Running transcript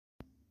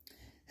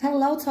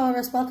Hello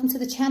Taurus, welcome to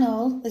the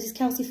channel. This is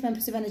Kelsey from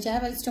Empress of Energy.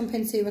 Let's jump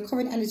into a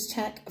current energy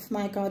check for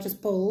my gorgeous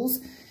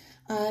bulls.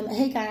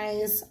 Hey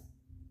guys,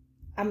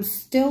 I'm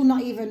still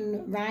not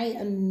even right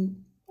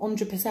and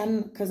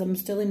 100% because I'm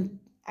still in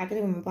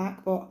agony with my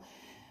back, but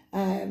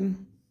I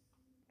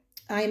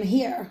am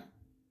here.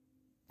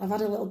 I've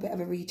had a little bit of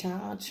a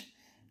recharge.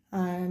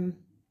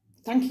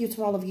 Thank you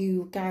to all of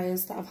you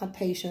guys that have had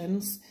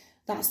patience,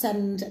 that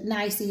send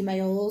nice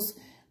emails.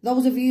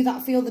 Those of you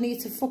that feel the need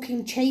to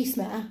fucking chase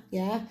me,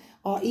 yeah,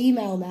 or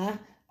email me,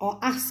 or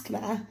ask me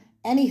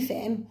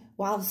anything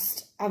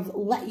whilst I've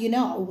let you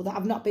know that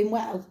I've not been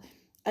well.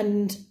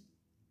 And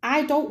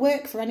I don't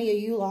work for any of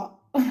you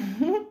lot.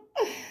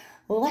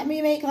 Let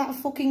me make that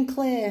fucking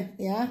clear,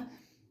 yeah?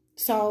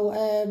 So,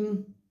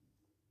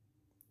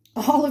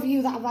 all of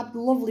you that have had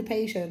lovely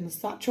patience,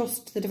 that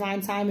trust the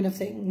divine timing of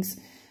things,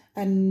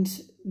 and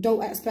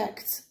don't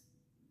expect,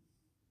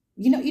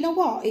 you know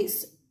what,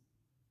 it's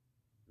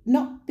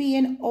not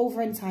being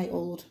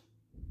over-entitled.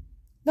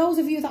 Those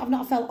of you that have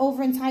not felt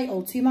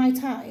over-entitled to my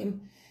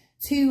time,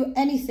 to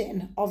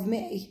anything of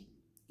me,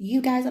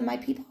 you guys are my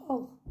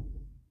people.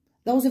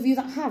 Those of you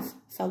that have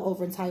felt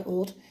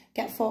over-entitled,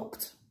 get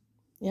fucked.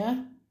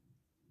 Yeah?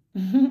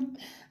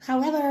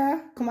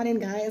 However, come on in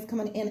guys,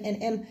 come on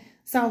in.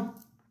 So, I'm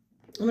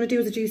going to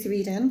do the juicy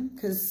reading,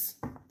 because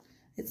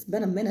it's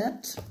been a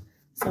minute.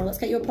 So, let's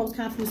get you a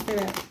postcard from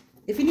Spirit.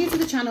 If you're new to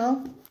the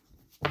channel,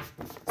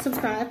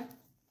 subscribe.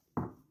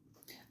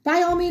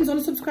 By all means,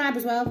 unsubscribe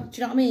as well. Do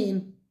you know what I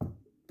mean?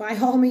 By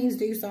all means,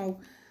 do so.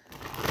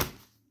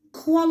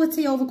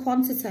 Quality over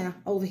quantity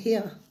over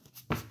here.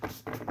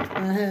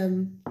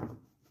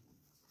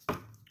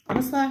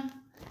 Honestly,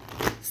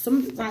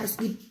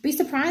 you'd be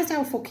surprised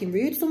how fucking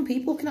rude some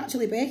people can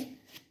actually be.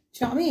 Do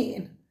you know what I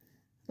mean?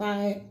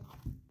 Like,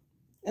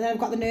 and then I've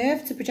got the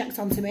nerve to project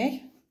onto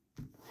me.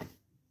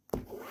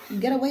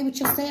 Get away with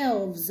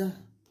yourselves.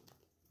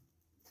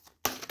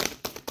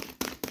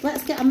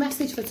 Let's get a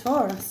message for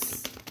Taurus.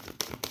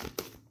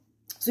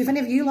 So if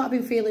any of you lot have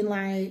been feeling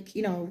like,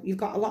 you know, you've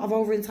got a lot of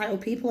over-entitled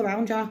people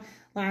around you,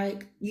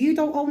 like, you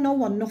don't owe no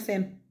one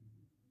nothing.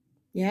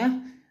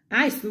 Yeah?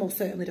 I most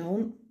certainly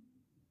don't.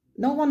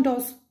 No one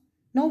does.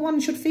 No one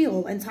should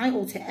feel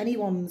entitled to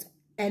anyone's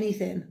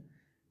anything.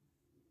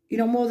 You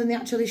know, more than they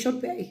actually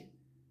should be.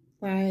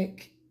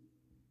 Like,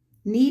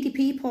 needy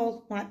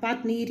people, like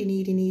bad,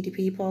 needy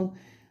people,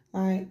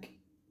 like,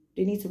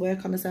 they need to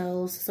work on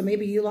themselves. So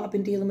maybe you lot have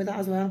been dealing with that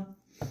as well.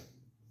 Do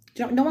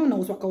you know, no one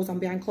knows what goes on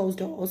behind closed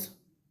doors.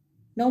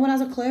 No one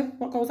has a clue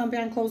what goes on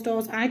behind closed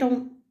doors. I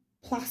don't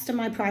plaster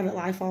my private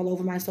life all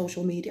over my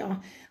social media.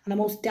 And I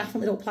most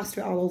definitely don't plaster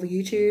it all over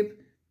YouTube.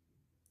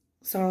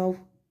 So,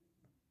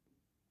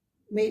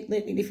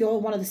 if you're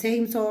one of the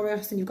same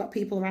Taurus and you've got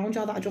people around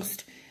you that are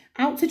just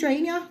out to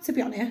drain you, to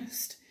be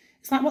honest,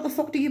 it's like, what the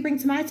fuck do you bring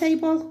to my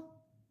table?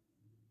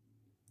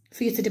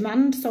 For you to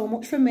demand so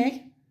much from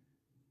me.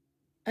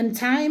 And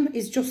time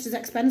is just as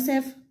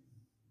expensive.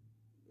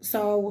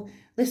 So,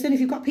 listen, if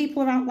you've got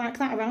people around like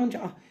that around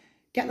you,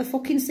 get the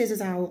fucking scissors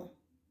out.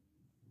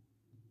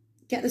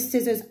 Get the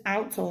scissors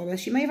out,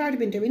 Taurus. You may have already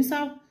been doing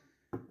so.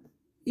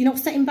 You know,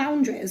 setting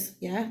boundaries,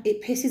 yeah,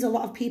 it pisses a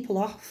lot of people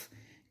off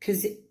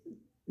because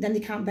then they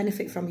can't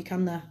benefit from you,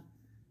 can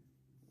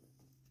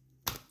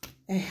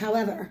they?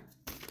 However,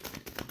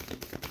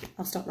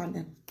 I'll stop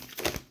ranting.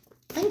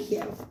 Thank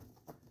you.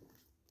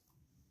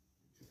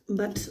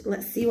 But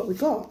let's see what we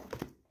got.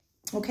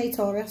 Okay,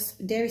 Taurus,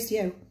 dearest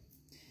you.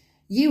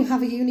 You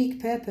have a unique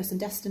purpose and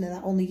destiny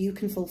that only you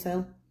can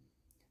fulfill.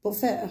 But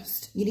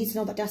first, you need to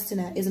know that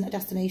destiny isn't a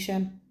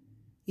destination.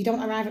 You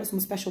don't arrive at some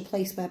special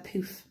place where,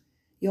 poof,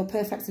 you're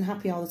perfect and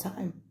happy all the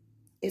time.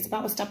 It's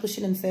about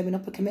establishing and firming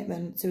up a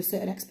commitment to a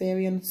certain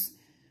experience,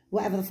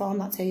 whatever the form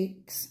that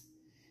takes.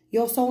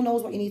 Your soul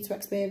knows what you need to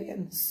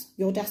experience.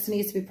 Your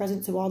destiny is to be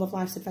present to all of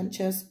life's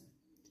adventures,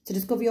 to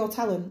discover your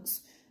talents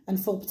and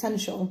full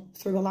potential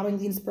through allowing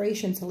the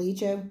inspiration to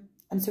lead you,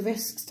 and to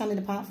risk standing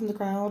apart from the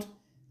crowd,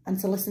 and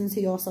to listen to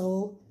your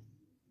soul.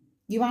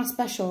 You are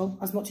special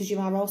as much as you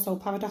are also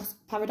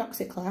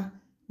paradoxically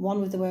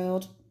one with the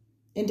world,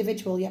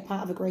 individual yet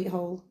part of a great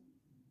whole.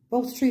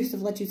 Both truths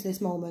have led you to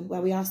this moment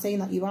where we are saying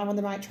that you are on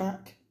the right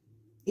track.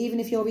 Even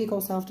if your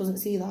ego self doesn't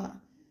see that,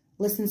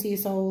 listen to your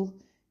soul,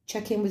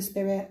 check in with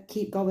spirit,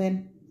 keep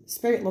going.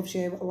 Spirit loves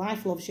you,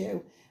 life loves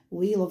you,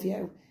 we love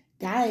you.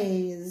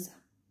 Guys,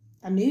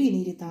 I knew you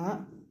needed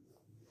that.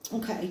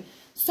 Okay,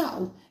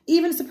 so,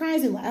 even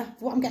surprisingly,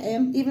 what I'm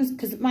getting, even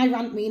because my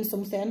rant means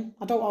something,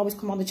 I don't always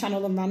come on the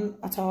channel and rant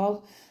at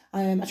all.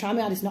 I try my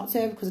hardest not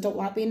to because I don't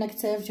like being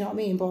negative, do you know what I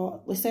mean?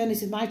 But listen,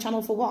 this is my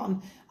channel for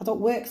one. I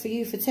don't work for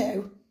you for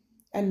two,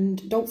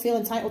 and don't feel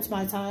entitled to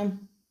my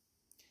time.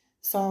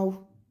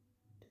 So,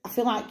 I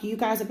feel like you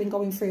guys have been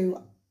going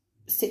through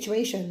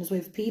situations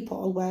with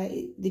people where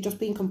they're just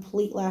being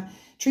completely,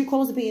 true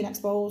colours are being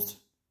exposed,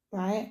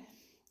 right?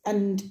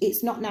 And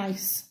it's not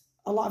nice.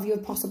 A lot of you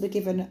have possibly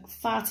given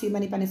far too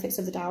many benefits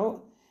of the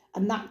doubt,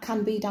 and that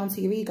can be down to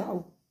your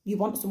ego. You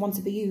want someone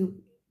to be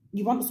you.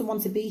 You want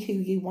someone to be who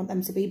you want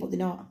them to be, but they're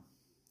not.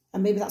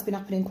 And maybe that's been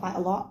happening quite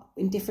a lot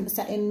in different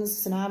settings,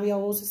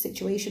 scenarios,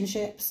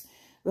 situationships,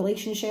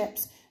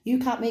 relationships. You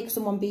can't make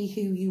someone be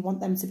who you want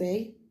them to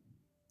be.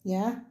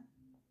 Yeah?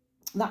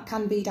 That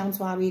can be down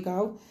to our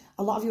ego.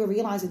 A lot of you are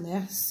realising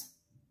this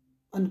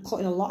and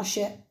cutting a lot of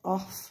shit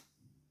off.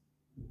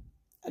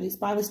 And it's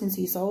by listening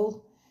to your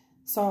soul.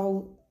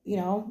 So, you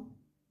know,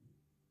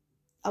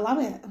 allow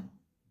it.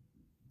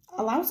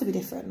 Allow it to be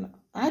different.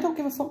 I don't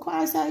give a fuck what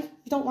I say. If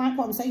you don't like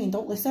what I'm saying,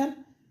 don't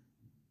listen.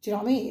 Do you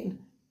know what I mean?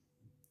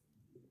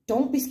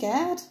 Don't be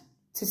scared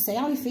to say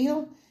how you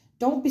feel.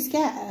 Don't be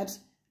scared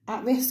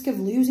at risk of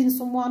losing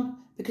someone.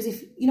 Because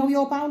if, you know,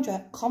 your boundary,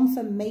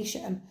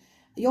 confirmation,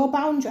 your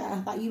boundary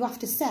that you have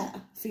to set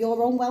for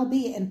your own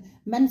well-being,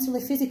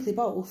 mentally, physically,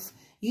 both,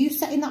 you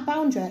setting that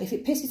boundary, if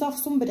it pisses off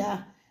somebody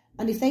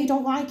and if they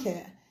don't like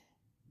it,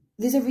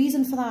 there's a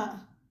reason for that.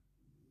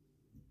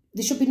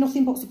 There should be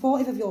nothing but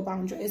supportive of your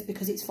boundaries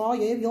because it's for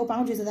you. Your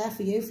boundaries are there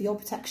for you, for your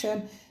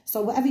protection.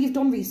 So whatever you've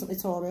done recently,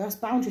 Taurus,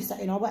 boundary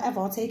setting or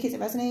whatever, take it, it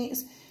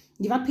resonates.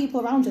 You've had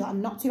people around you that are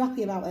not too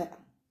happy about it.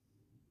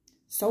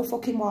 So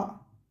fucking what?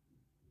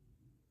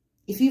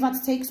 If you've had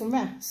to take some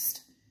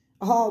rest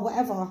or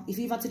whatever, if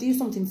you've had to do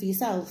something for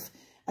yourself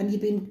and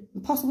you've been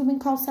possibly been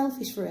called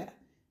selfish for it,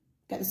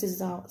 get the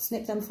scissors out,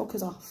 snip them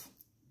fuckers off.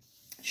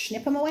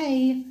 Snip them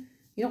away.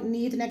 You don't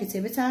need the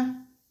negativity.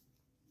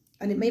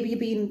 And maybe you're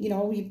being, you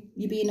know,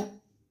 you're being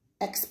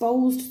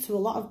exposed to a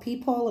lot of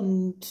people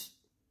and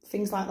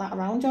things like that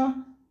around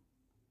you.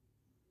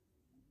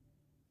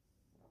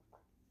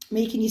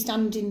 Making you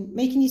stand in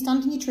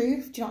your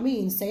truth. Do you know what I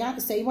mean?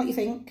 Say what you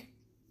think.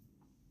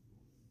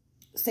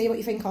 Say what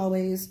you think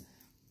always.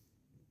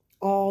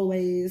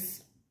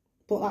 Always.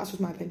 But that's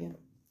just my opinion.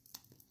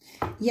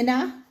 You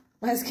know,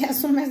 let's get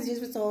some messages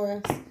for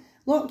Taurus.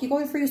 Look, you're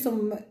going through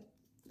some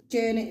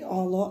journey,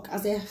 or look,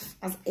 as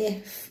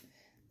if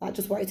that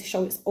just wanted to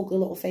show its ugly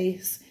little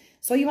face.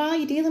 So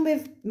you're dealing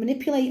with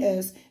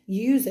manipulators,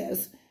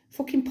 users,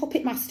 fucking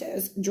puppet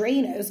masters,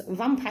 drainers,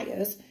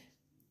 vampires.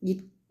 You're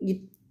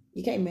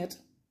getting mid.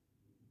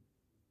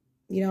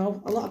 You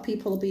know, a lot of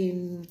people are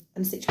being,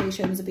 and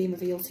situations are being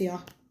revealed to you.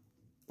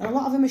 And a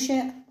lot of them are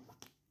shit.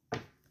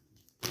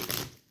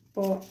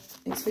 But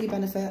it's for your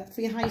benefit,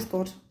 for your highest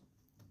good.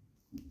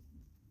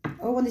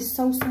 Oh, and there's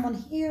so someone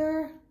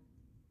here.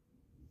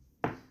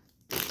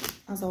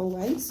 As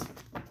always.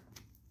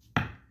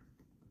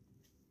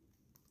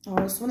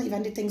 Oh, someone that you've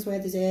ended things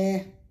with is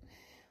a...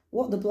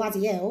 What the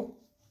bloody hell?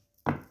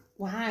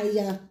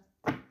 Why?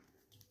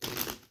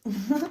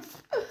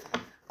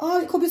 Oh,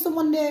 it could be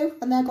someone new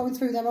and they're going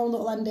through their own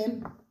little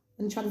ending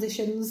and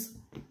transitions.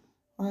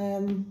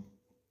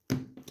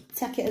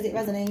 Take it as it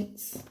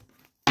resonates.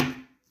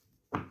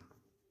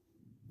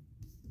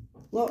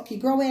 Look, you're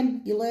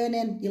growing, you're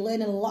learning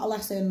a lot of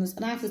lessons.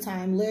 And half the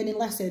time, learning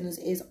lessons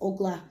is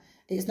ugly.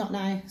 It's not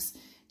nice.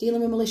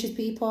 Dealing with malicious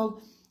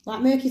people.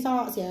 Like murky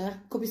thoughts, yeah,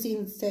 could be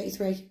seen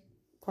 33,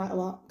 quite a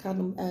lot,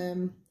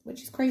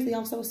 which is crazy,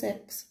 also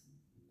 6,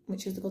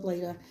 which is the good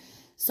lady.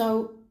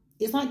 So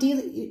it's like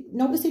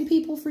noticing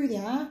people through the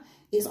eye.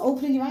 It's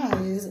opening your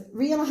eyes,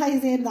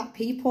 realising that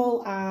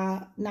people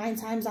are 9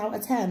 times out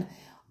of 10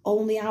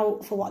 only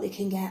out for what they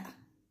can get.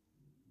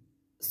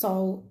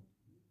 So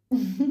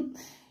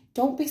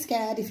don't be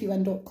scared if you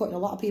end up cutting a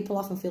lot of people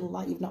off and feeling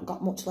like you've not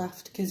got much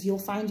left, because you'll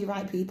find your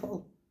right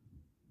people.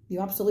 You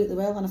absolutely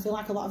will, and I feel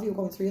like a lot of you are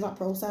going through that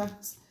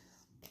process.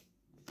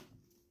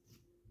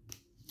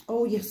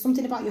 Oh,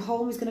 something about your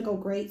home is going to go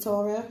great,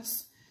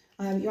 Taurus.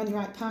 You're on the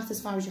right path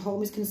as far as your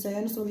home is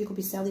concerned. Some of you could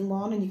be selling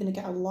one and you're going to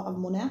get a lot of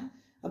money,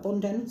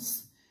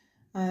 abundance.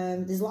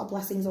 There's a lot of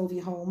blessings over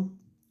your home,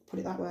 put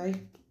it that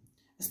way.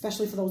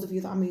 Especially for those of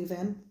you that are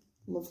moving.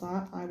 Love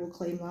that, I will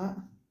claim that.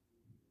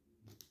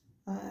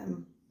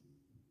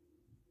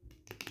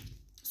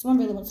 Someone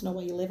really wants to know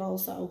where you live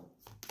also.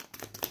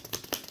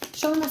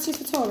 Show me messages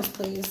for Taurus,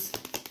 please.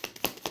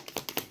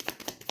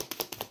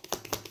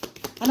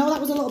 I know that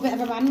was a little bit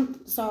of a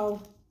rant,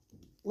 so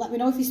let me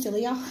know if you're still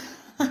here.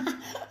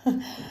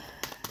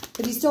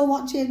 If you're still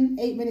watching,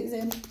 8 minutes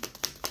in.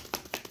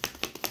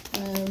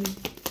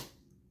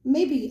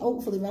 Maybe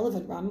hopefully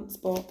relevant rants,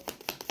 but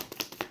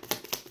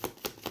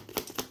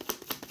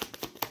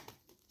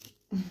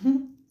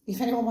if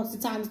anyone wants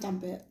to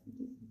timestamp it,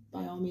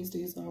 by all means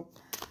do so.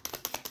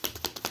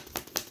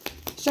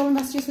 Show me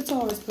messages for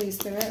Taurus, please,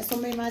 Spirit.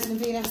 Sun, Moon, Rising and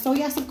Venus. So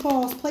yes, of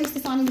course, place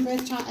this on in your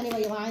birth chart any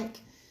way you like.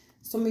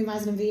 Sun, Moon,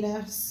 Rising and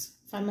Venus.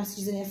 Find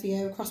messages in here for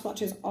you. Cross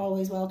watchers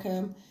always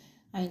welcome.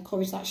 I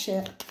encourage that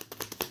shit.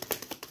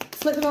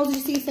 Flip the roles as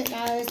you see fit,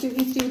 guys. Do what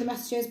you need to do with the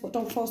messages, but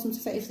don't force them to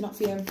fit if they're not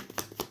for you.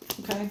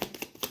 Okay?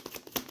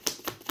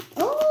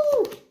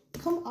 Oh!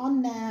 Come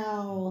on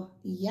now.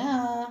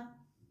 Yeah.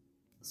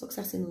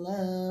 Success in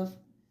love.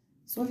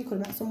 Some of you could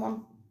have met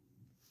someone.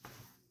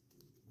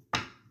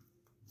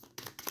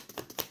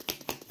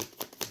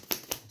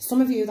 Some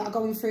of you that are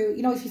going through,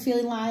 you know, if you're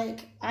feeling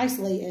like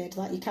isolated,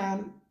 like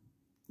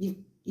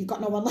you've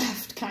got no one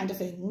left kind of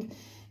thing,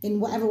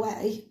 in whatever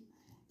way,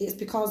 it's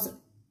because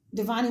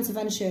divine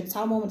intervention, it's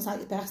our moments at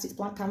your best, it's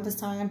blank canvas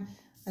time.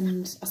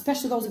 And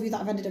especially those of you that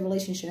have ended a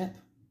relationship,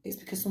 it's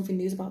because something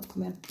new is about to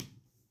come in.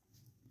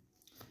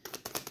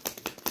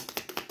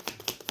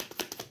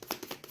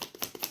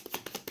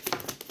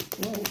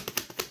 Whoa.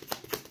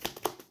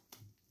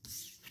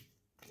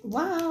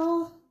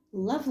 Wow,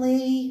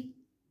 lovely.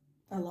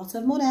 A lot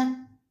of money.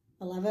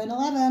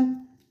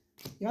 1111.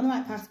 You're on the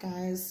right path,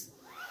 guys.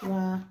 You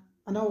are.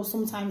 I know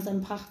sometimes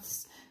them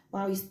paths,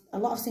 wow, a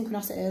lot of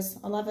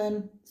synchronicities.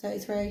 11,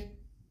 33.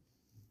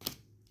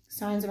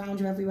 Signs around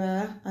you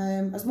everywhere.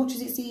 As much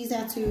as it's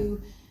easier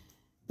to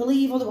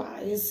believe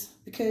otherwise,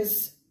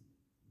 because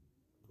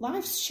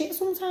life's shit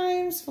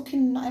sometimes.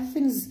 Fucking not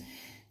everything's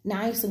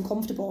nice and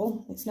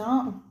comfortable. It's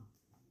not.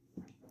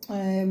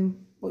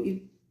 But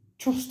you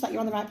trust that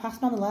you're on the right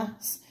path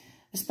nonetheless.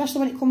 Especially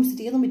when it comes to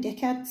dealing with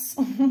dickheads.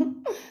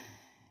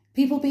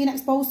 People being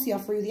exposed to you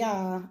through the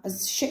air,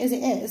 as shit as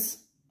it is,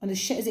 and as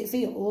shit as it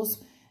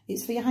feels,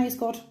 it's for your highest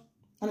good.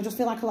 And I just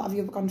feel like a lot of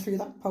you have gone through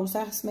that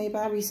process, maybe,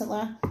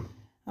 recently.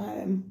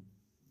 Some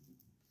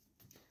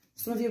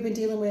of you have been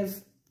dealing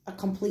with a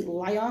complete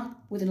liar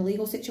within a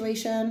legal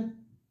situation.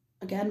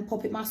 Again,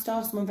 puppet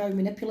master, someone very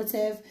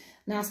manipulative,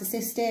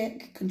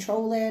 narcissistic,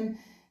 controlling,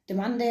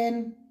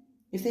 demanding.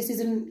 If this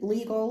isn't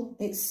legal,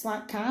 it's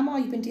like karma.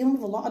 You've been dealing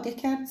with a lot of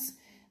dickheads.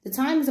 The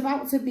time is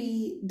about to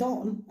be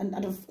done,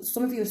 and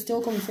some of you are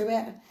still going through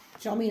it. Do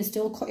you know what I mean?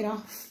 Still cutting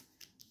off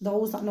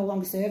those that no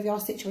longer serve you,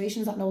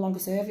 situations that no longer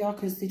serve you,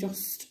 because they're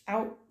just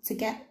out to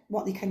get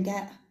what they can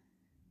get.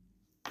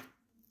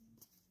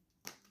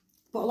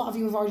 But a lot of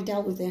you have already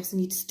dealt with this,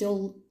 and you'd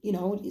still, you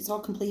know, it's all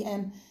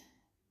completing.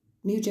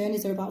 New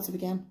journeys are about to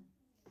begin.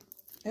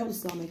 I hope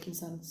this is all making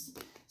sense.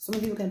 Some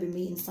of you are going to be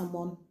meeting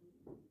someone.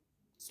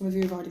 Some of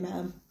you have already met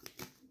them.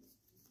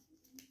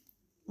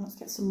 Let's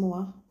get some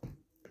more.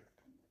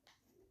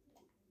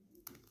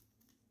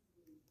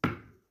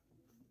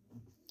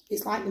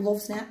 It's like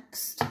love's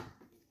next.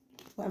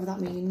 Whatever that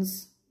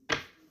means.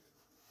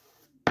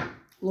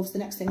 Love's the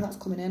next thing that's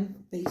coming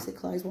in,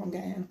 basically, is what I'm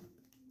getting.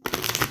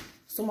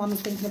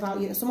 Someone's thinking about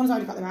you. Someone's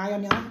already got their eye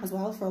on you as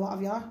well, for a lot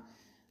of you.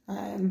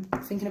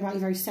 Thinking about you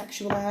very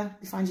sexually.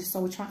 They find you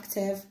so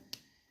attractive.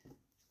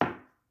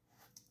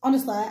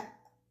 Honestly,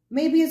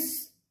 maybe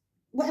it's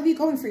whatever you're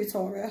going through,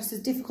 Taurus, as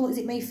difficult as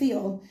it may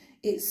feel,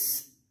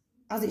 it's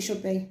as it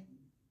should be.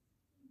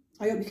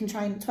 I hope you can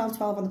try and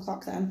 12:12 on the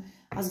clock then,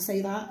 as I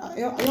say that. I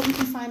hope you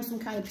can find some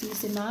kind of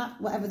peace in that,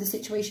 whatever the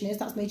situation is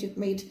that's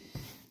made,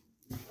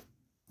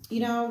 you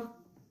know,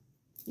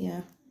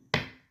 yeah.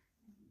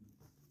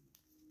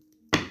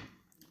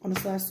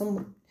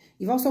 Honestly,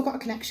 you've also got a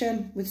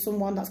connection with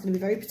someone that's going to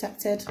be very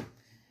protected.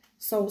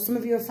 So some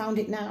of you have found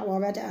it now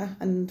already,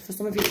 and for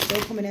some of you it's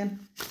still coming in.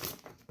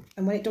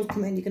 And when it does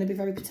come in, you're going to be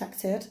very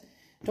protected.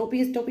 Don't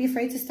be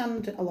afraid to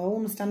stand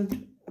alone,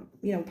 stand,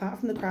 you know, apart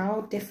from the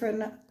crowd,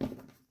 different.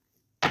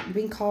 You're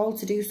being called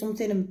to do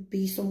something and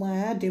be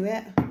somewhere, do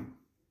it.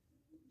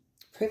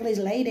 Privileged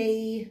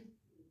lady,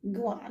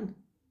 go on.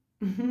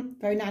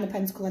 Very Nine of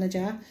Pentacle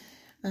energy.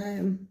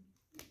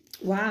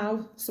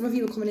 Wow, some of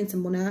you are coming into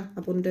money,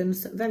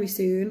 abundance, very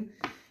soon.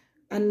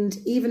 And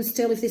even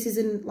still, if this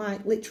isn't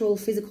like literal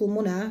physical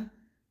money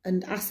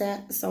and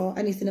assets or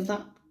anything of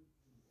that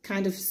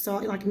kind of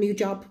sort, like a new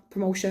job,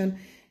 promotion,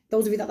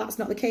 those of you that's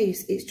not the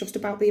case, it's just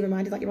about being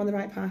reminded that you're on the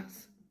right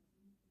path.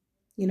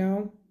 You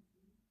know?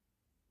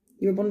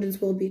 Your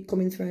abundance will be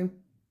coming through.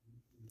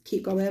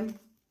 Keep going.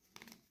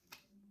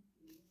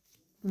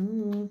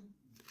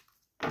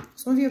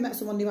 Some of you have met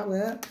someone new at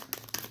work.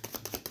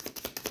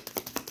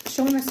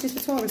 Show me messages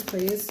for Taurus,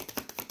 please.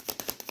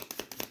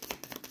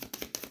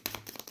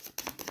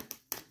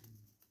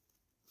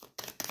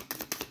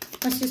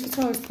 Messages for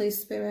Taurus, please,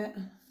 Spirit.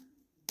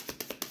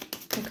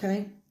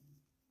 Okay.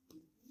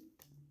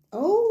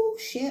 Oh,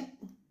 shit.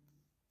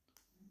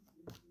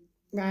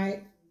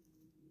 Right.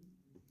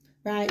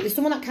 Right. There's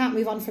someone that can't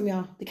move on from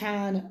you. They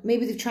can.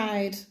 Maybe they've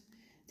tried.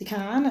 They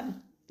can't.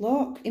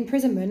 Look,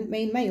 imprisonment,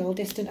 main male,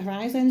 distant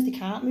horizons. They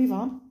can't move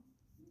on.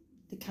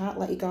 They can't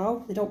let you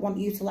go. They don't want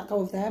you to let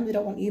go of them. They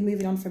don't want you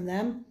moving on from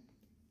them.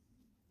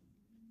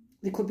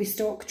 They could be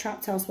stuck,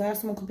 trapped elsewhere.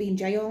 Someone could be in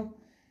jail.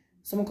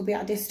 Someone could be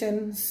at a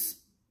distance.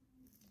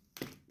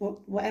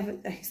 But whatever,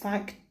 it's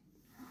like,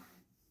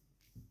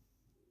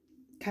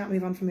 can't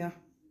move on from you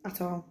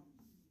at all.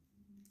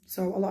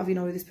 So a lot of you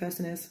know who this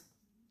person is.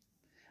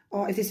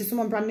 Or if this is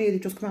someone brand new, they've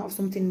just come out of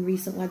something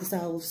recently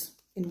themselves,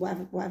 in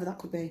whatever that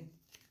could be.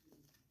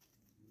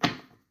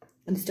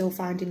 And they're still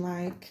finding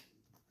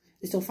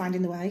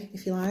the way,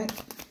 if you like.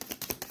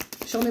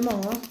 Show me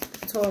more,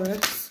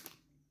 Taurus.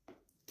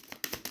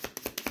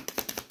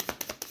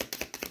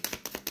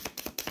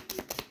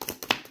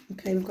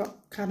 Okay, we've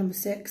got card number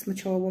 6,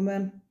 mature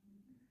woman.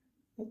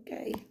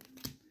 Okay.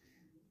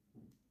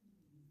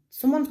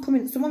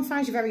 Someone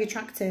finds you very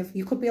attractive.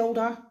 You could be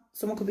older,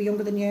 someone could be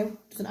younger than you,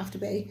 doesn't have to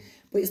be.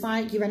 But it's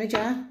like your energy,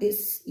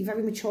 you're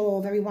very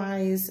mature, very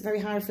wise, very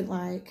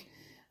Hierophant-like.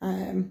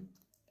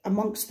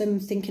 Amongst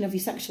them thinking of you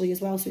sexually as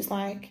well. So it's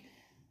like,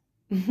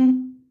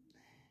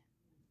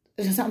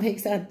 does that make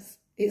sense?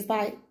 It's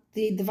like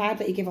the vibe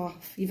that you give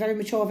off. You're very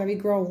mature, very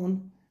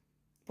grown,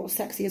 but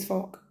sexy as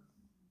fuck.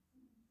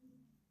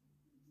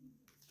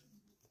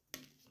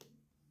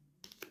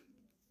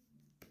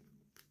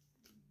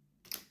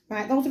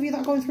 Right, those of you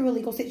that are going through a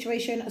legal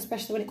situation,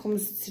 especially when it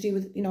comes to do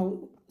with, you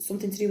know,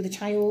 something to do with a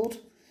child,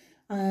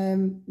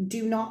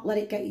 do not let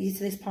it get you to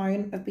this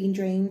point of being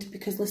drained,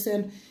 because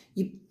listen,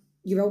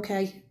 you're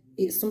okay.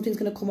 Something's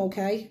going to come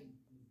okay.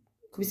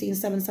 Could be seeing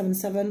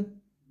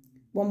 777,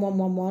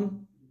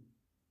 1111.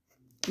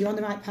 You're on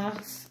the right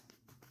path.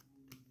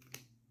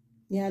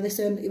 Yeah,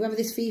 listen, whoever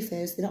this thief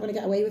is, they're not going to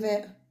get away with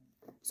it.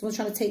 Someone's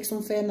trying to take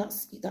something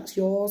that's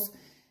yours.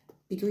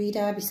 Be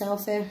greedy, be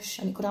selfish,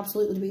 and it could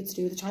absolutely be to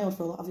do with the child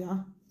for a lot of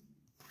you.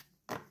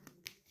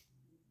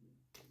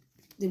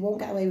 They won't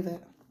get away with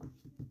it.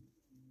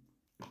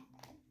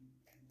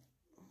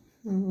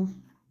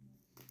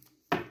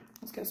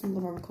 Let's get some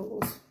love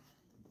oracles.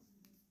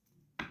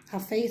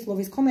 Have faith, love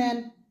is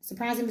coming.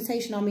 Surprise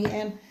invitation or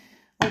meeting.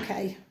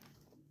 Okay.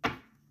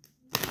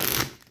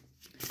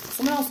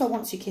 Someone also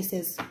wants your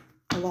kisses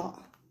a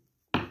lot.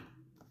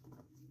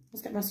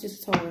 Let's get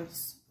messages for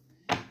Taurus.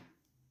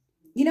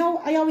 You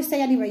know, I always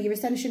say anyway, your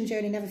ascension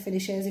journey never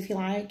finishes, if you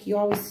like. You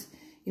always,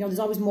 you know, there's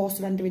always more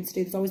surrendering to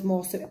do. There's always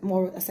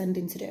more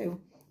ascending to do.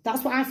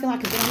 That's what I feel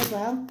like I've done as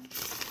well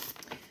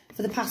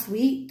for the past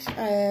week.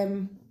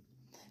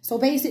 So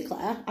basically,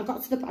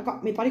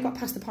 my body got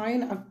past the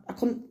point. I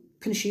couldn't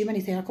consume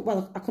anything. I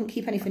couldn't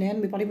keep anything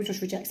in. My body was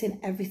just rejecting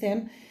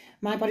everything.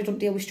 My body don't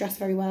deal with stress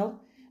very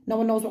well. No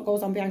one knows what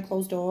goes on behind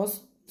closed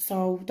doors.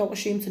 So don't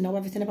assume to know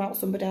everything about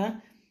somebody.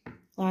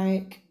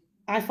 Like,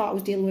 I thought I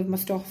was dealing with my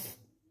stuff.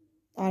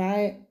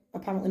 Alright,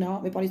 apparently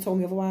not. My body told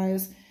me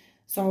otherwise.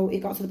 So it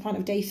got to the point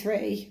of day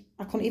 3.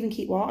 I couldn't even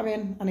keep water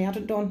in, and I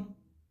hadn't done.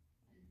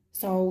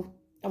 So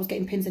I was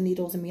getting pins and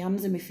needles in my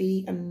hands and my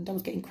feet, and I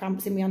was getting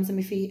cramps in my hands and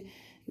my feet.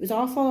 It was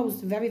awful. I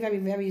was very, very,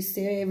 very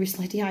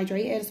seriously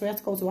dehydrated, so I had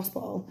to go to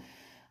hospital.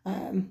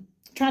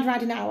 Tried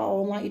riding it out at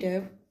home like you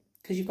do,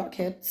 because you've got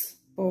kids,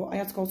 but I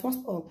had to go to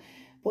hospital.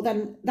 But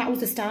then that was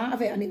the start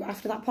of it, and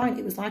after that point,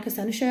 it was like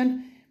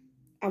ascension.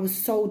 I was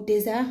so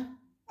dizzy.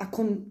 I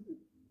couldn't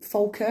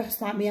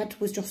focus. Like, my head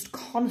was just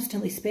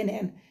constantly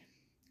spinning.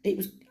 It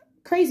was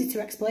crazy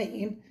to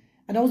explain.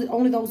 And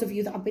only those of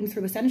you that have been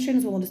through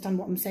ascensions will understand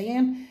what I'm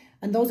saying.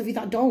 And those of you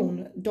that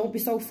don't be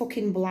so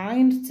fucking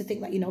blind to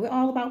think that you know it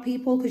all about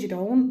people, because you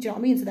don't. Do you know what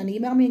I mean? So then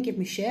email me and give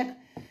me shit.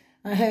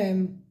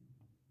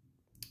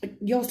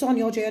 You're still on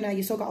your journey.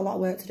 You still got a lot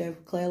of work to do,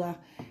 clearly.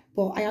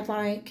 But I had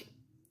like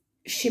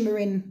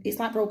shimmering, it's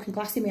like broken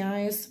glass in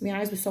my eyes. My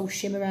eyes were so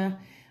shimmery.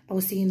 I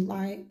was seeing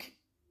like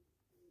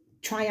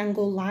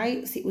triangle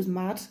lights. It was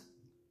mad.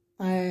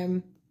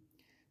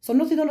 So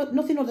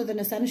nothing other than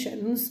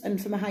ascensions,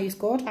 and for my highest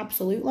good,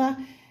 absolutely.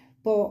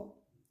 But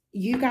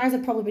you guys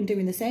have probably been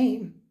doing the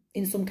same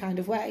in some kind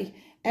of way.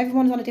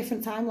 Everyone's on a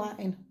different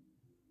timeline,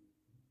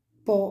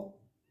 but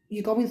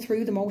you're going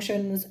through the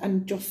motions,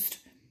 and just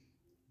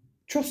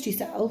trust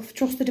yourself,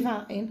 trust the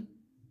divine,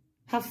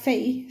 have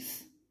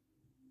faith,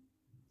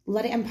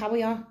 let it empower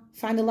you,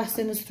 find the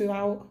lessons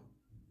throughout.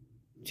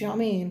 Do you know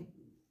what I mean?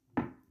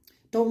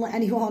 Don't let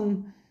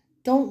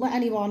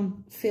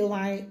anyone feel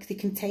like they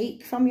can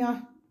take from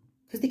you,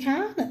 because they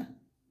can't.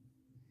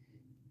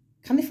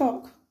 Can they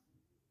fuck?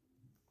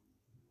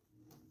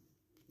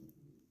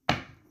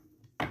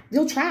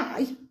 They'll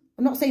try.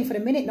 I'm not saying for a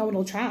minute no one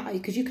will try,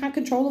 because you can't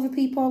control other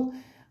people.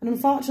 And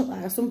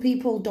unfortunately, some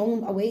people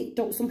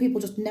some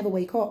people just never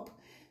wake up.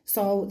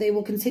 So they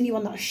will continue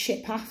on that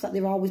shit path that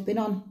they've always been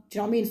on. Do you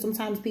know what I mean?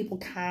 Sometimes people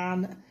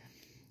can't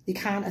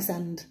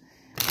ascend.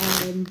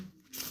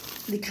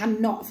 They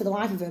cannot, for the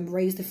life of them,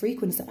 raise the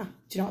frequency. Do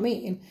you know what I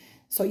mean?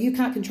 So you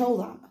can't control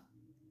that.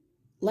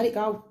 Let it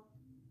go.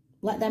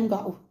 Let them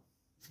go.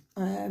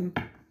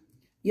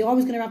 You're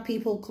always going to have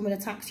people come and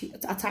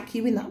attack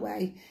you in that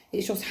way.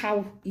 It's just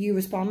how you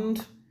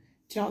respond.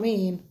 Do you know what I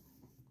mean?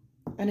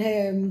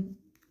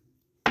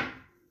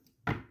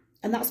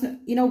 And that's not,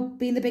 you know,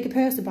 being the bigger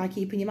person by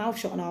keeping your mouth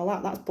shut and all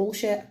that. That's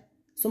bullshit.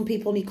 Some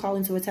people need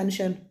calling to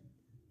attention.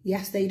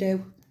 Yes, they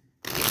do.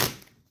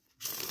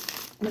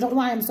 And I don't know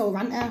why I'm so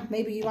ranty.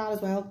 Maybe you are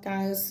as well,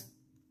 guys.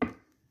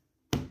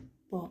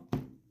 But,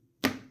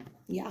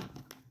 yeah.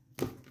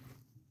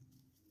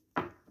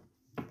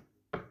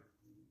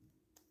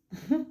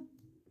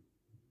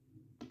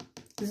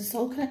 There's a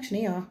soul connection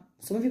here.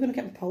 Some of you are going to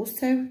get proposed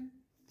to.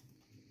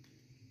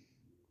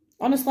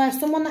 Honestly,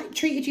 someone that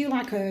treated you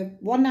like a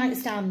one-night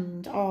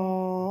stand,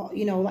 or,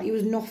 you know, like you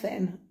was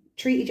nothing,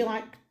 treated you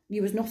like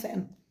you was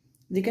nothing,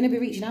 they're going to be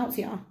reaching out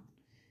to you.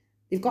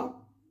 They've got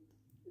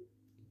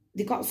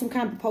some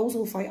kind of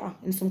proposal for you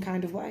in some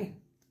kind of way.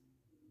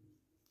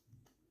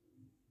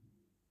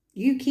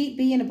 You keep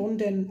being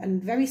abundant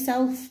and very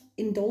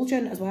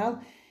self-indulgent as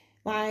well.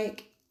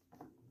 Like,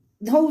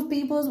 those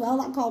people as well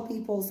that call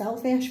people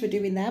selfish for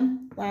doing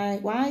them.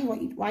 Like, why?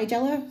 Why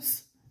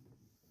jealous?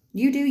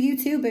 You do you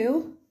too,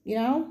 boo. You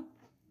know?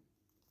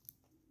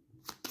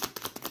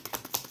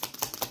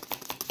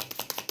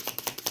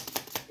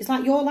 It's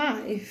like your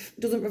life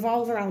doesn't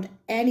revolve around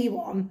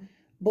anyone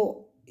but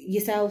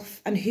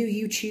yourself and who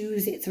you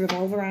choose it to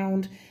revolve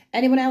around.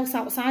 Anyone else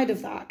outside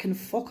of that can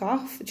fuck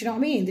off. Do you know what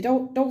I mean? They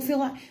don't let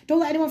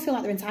anyone feel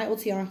like they're entitled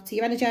to your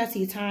energy, to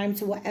your time,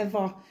 to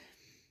whatever.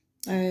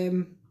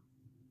 I'm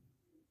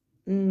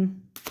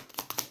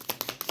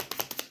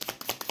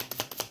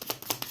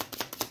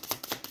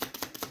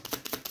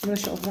gonna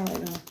shut up about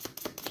it now.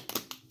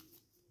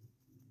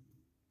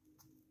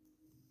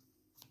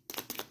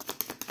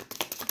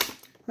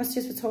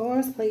 Messages for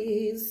Taurus,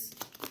 please.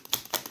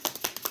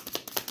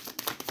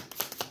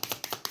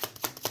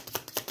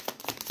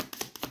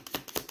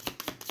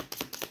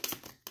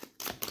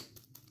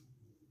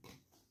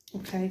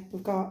 Okay,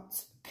 we've got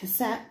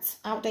cassette,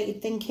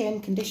 outdated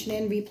thinking,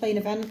 conditioning, replaying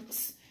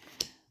events.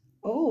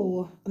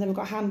 Oh, and then we've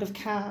got hand of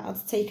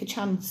cards, take a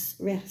chance,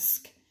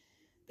 risk,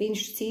 being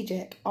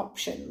strategic,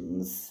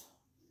 options.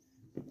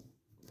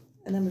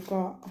 And then we've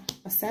got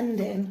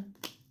ascending,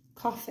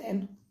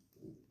 coffin,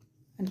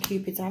 and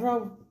Cupid's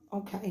arrow.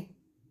 Okay.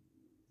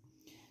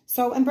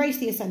 So embrace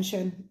the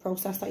ascension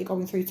process that you're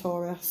going through,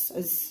 Taurus,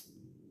 as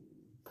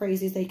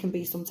crazy as they can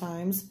be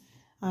sometimes.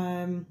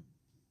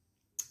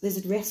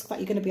 There's a risk that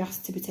you're going to be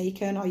asked to be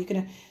taken, or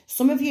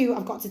some of you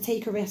have got to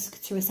take a risk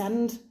to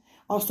ascend,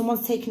 or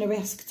someone's taking a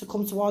risk to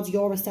come towards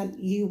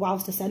you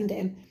whilst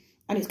ascending,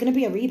 and it's going to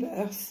be a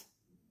rebirth,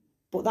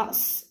 but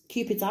that's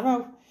Cupid's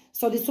arrow.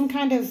 So there's some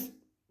kind of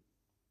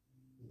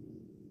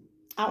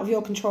out of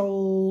your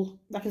control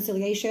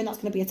reconciliation that's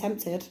going to be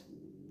attempted.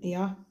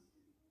 Yeah.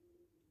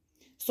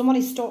 Someone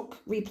is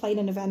stuck replaying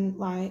an event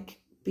like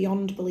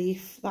beyond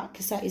belief. That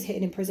cassette is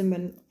hitting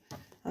imprisonment.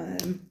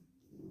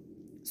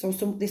 So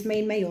this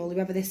main male,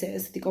 whoever this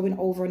is, they're going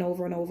over and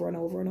over and over and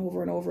over and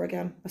over and over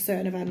again, a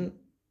certain event.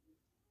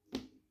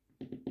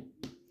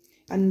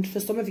 And for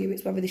some of you,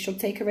 it's whether they should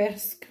take a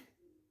risk.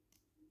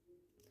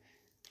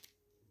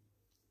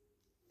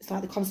 It's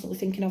like they're constantly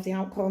thinking of the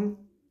outcome.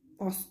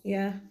 Or,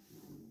 yeah.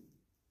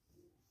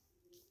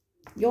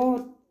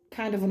 You're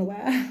kind of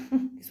unaware,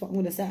 is what I'm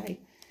going to say.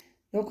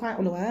 You're quite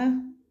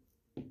unaware.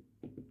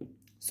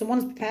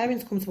 Someone's preparing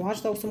to come towards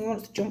you, though. Someone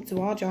wants to jump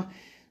towards you.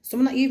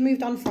 Someone that you've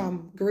moved on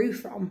from, grew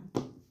from,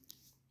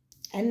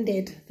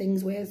 ended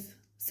things with,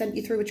 sent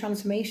you through a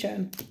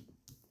transformation.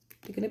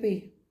 You're going to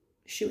be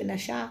shooting their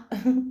shot.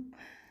 Going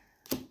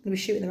to be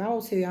shooting their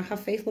arrow to you. Have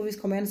faith, love is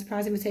coming,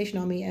 surprise invitation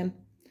or meeting.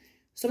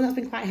 Someone that's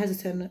been quite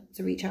hesitant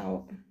to reach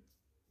out.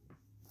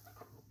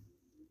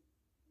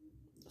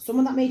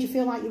 Someone that made you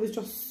feel like you was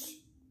just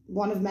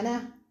one of many. Do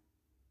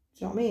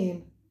you know what I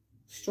mean?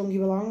 Strung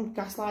you along,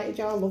 gaslighted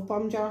you, love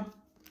bombed you,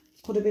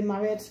 could have been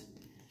married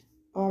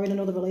or in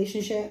another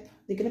relationship.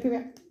 They're going to be,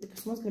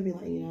 someone's going to be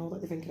letting you know that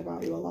they're thinking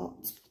about you a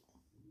lot.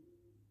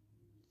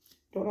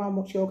 Don't know how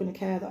much you're going to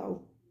care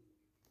though.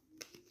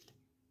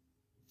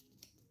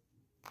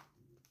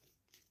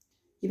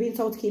 You're being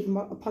told to keep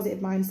a positive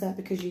mindset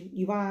because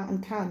you are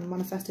and can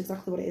manifest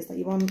exactly what it is that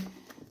you want.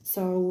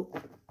 So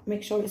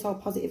make sure it's all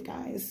positive,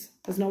 guys.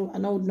 I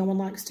know no one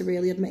likes to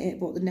really admit it,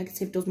 but the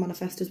negative does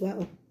manifest as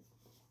well.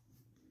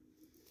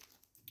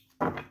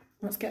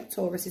 Let's get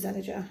Taurus's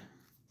energy.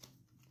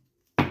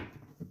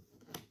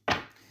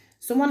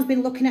 Someone's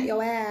been looking at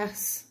your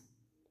ass.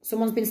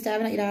 Someone's been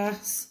staring at your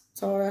ass,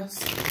 Taurus.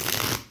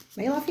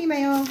 Male or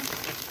female?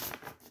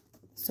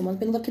 Someone's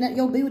been looking at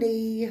your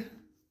booty.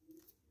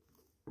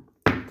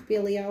 Could be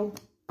a Leo.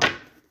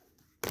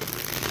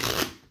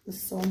 The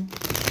sun.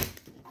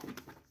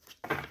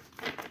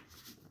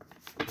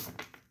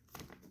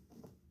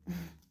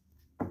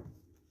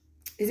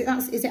 Is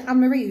it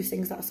Anne-Marie who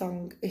sings that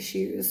song,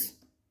 Issues?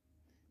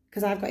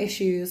 Because I've got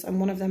issues, and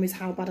one of them is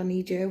How Bad I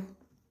Need You.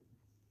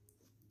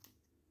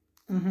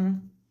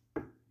 Don't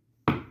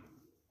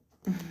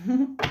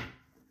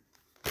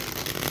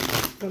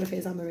know if it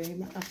is Anne-Marie,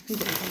 but I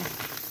think it is her.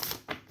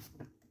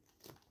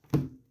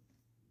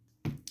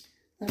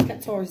 Let's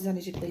get Taurus's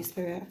energy, please,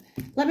 Spirit.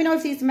 Let me know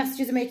if these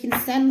messages are making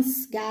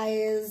sense,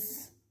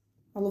 guys.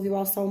 I love you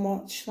all so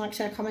much. Like,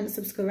 share, comment, and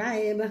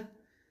subscribe.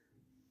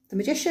 The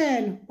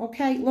Magician.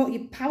 Okay, look,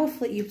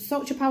 you're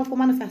such a powerful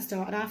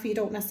manifestor, and half of you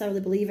don't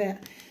necessarily believe it.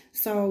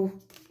 So,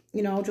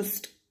 you know,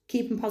 just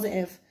keep them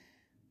positive.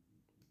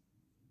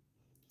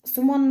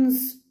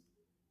 Someone's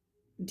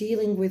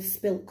dealing with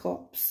spilt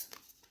cups.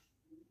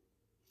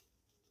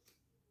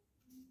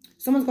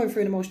 Someone's going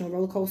through an emotional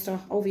roller coaster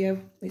over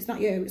you. It's not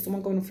you, it's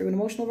someone going through an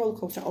emotional roller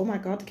coaster. Oh my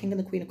God, the King and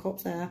the Queen of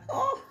Cups there.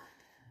 Oh,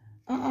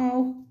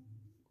 uh-oh.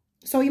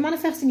 So you're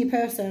manifesting your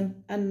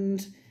person,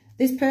 and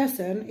this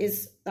person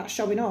that's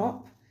showing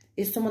up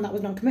is someone that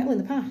was non-committal in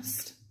the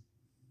past.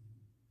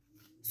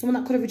 Someone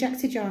that could have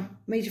rejected you,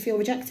 made you feel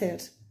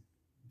rejected.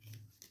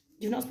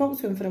 You've not spoken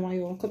to him for a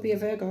while. Could be a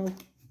Virgo.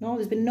 No,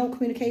 there's been no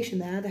communication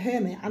there. The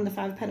Hermit and the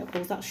Five of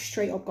Pentacles, that's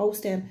straight up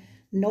ghosting.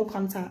 No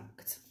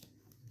contact.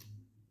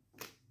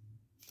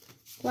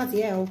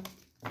 Bloody hell.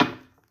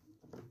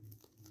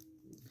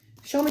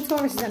 Show me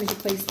Taurus's energy,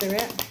 please,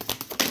 Spirit.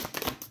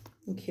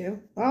 Thank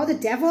you. Oh, the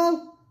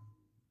Devil.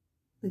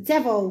 The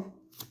Devil.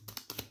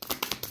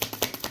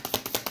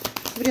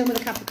 We're dealing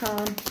with a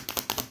Capricorn.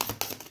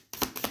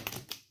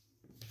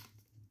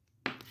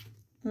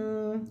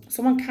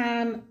 Someone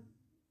can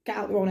get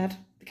out their own head.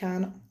 They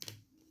can.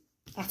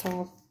 at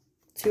all.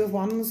 Two of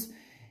Wands.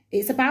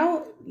 It's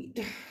about,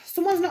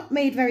 someone's not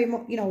made very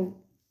much, you know,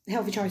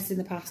 healthy choices in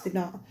the past. They've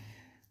not.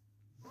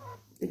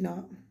 They've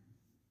not.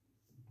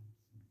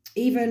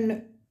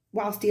 Even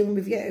whilst dealing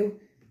with you,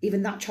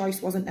 even that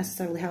choice wasn't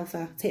necessarily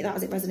healthy. Take that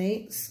as it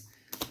resonates.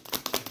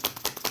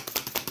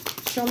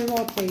 Show me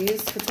more,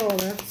 please, for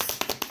Taurus.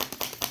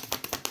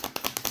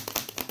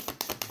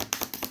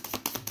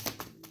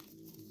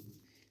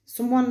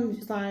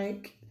 Someone's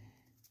like,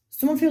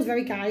 someone feels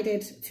very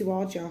guided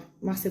towards you,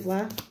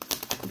 massively.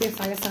 Could be a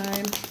fire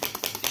sign.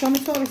 Show me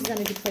Taurus's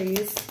energy,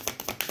 please.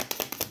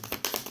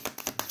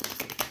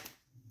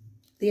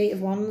 The Eight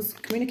of Wands.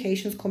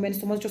 Communication's coming.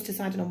 Someone's just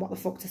deciding on what the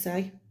fuck to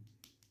say.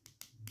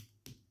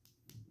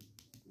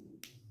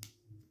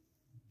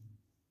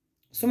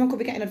 Someone could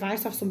be getting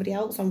advice off somebody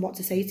else on what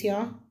to say to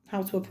you,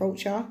 how to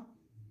approach you,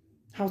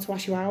 how to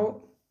ask you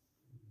out,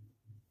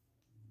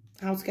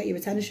 how to get your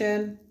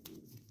attention.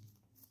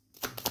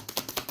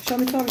 Show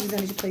me Taurus's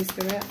energy, please,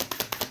 Spirit.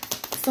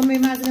 Sun,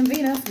 Moon, Mars and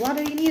Venus. What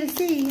do you need to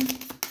see?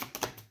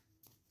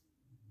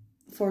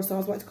 Four of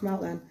Swords. What's to come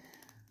out then?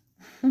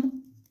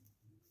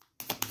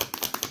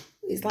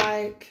 It's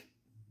like,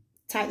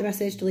 type the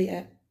message, delete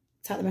it.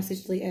 Type the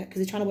message, delete it.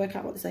 Because they're trying to work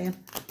out what they're saying.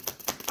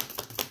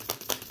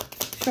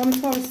 Show me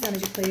Taurus's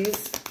energy,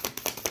 please.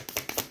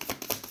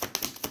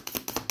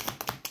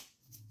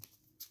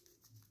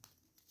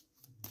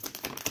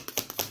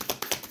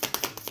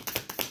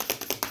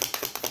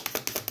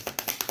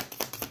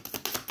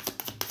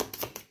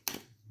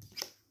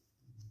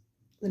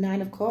 The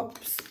Nine of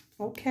Cups.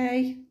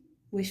 Okay.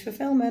 Wish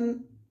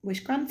fulfillment. Wish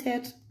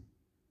granted.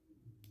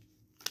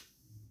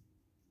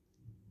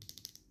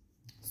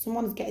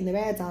 Someone's getting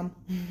their hair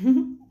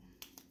done.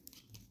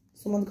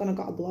 Someone's gonna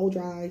got a blow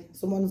dry.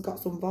 Someone's got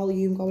some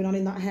volume going on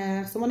in that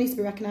hair. Someone needs to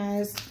be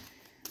recognised.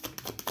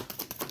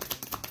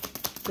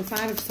 The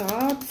Five of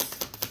Swords.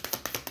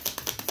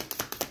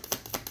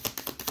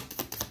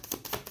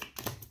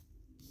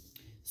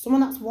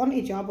 Someone that's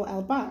wanted you but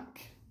held back.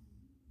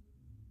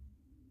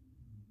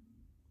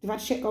 They've had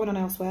shit going on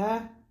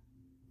elsewhere.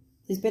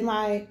 There's been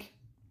like,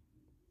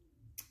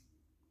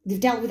 they've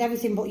dealt with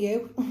everything but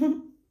you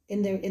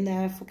in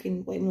their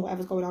fucking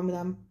whatever's going on with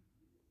them.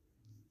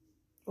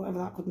 Whatever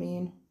that could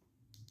mean.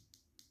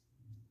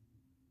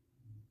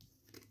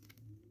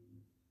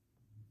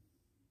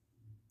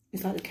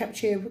 It's like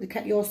they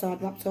kept your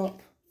side wrapped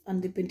up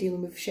and they've been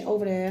dealing with shit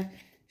over there,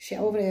 shit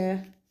over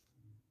there.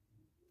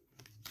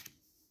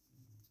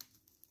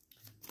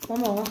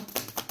 One more.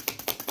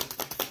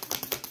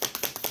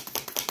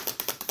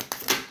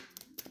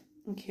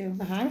 Thank you.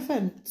 The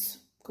Hierophant.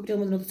 Could be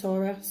dealing with another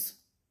Taurus.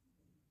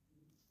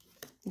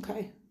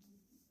 Okay.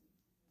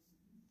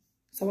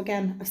 So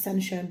again,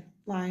 ascension.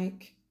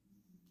 Like,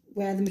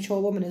 where the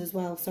mature woman is as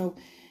well. So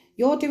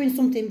you're doing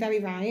something very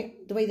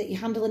right. The way that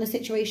you're handling a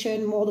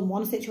situation, more than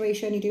one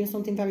situation, you're doing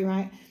something very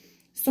right.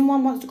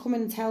 Someone wants to come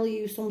and tell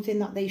you something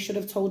that they should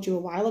have told you a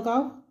while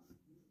ago.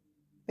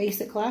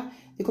 Basically,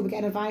 they could be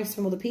getting advice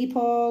from other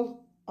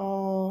people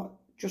or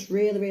just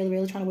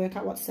really trying to work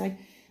out what to say.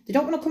 They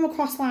don't want to come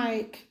across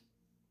like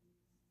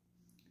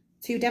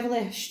too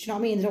devilish, do you know what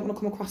I mean? They don't want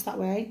to come across that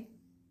way.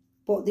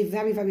 But they're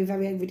very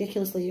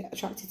ridiculously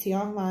attracted to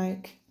you.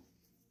 Like,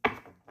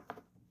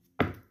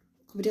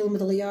 could be dealing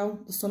with a Leo,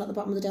 the Sun at the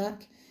bottom of the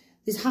deck.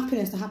 There's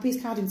happiness, the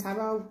happiest card in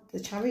Tarot, the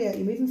Chariot.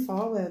 You're moving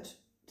forward,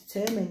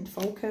 determined,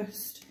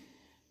 focused,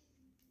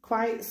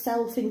 quite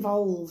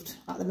self-involved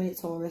at the minute,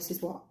 Taurus,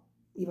 is what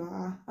you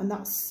are. And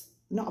that's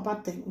not a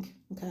bad thing,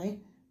 okay?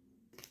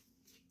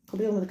 Could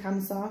be dealing with a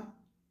Cancer.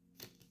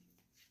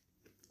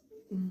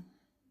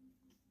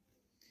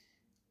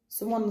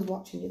 Someone's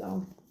watching you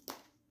though.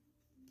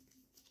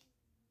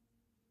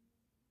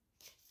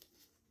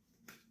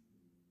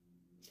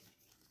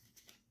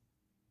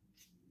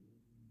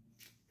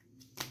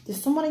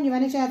 There's someone in your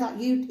energy that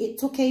it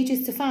took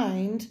ages to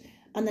find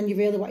and then you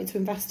really wanted to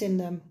invest in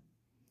them.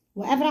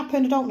 Whatever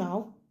happened, I don't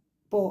know,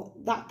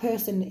 but that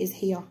person is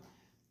here.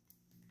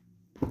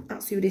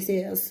 That's who this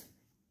is.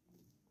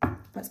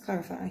 Let's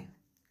clarify.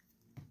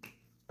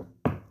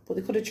 But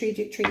they could have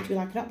treated you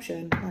like an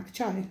option, like a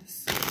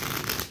choice.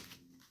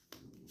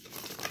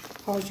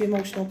 Caused you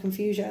emotional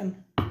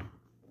confusion,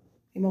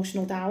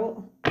 emotional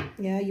doubt.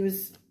 Yeah, they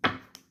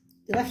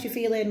left you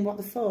feeling, what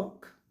the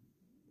fuck?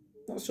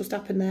 What's just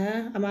happened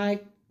there? Am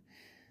I,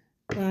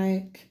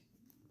 like,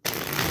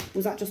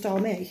 was that just all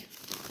me?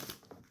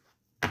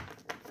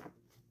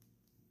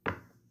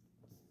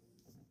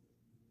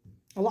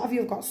 A lot of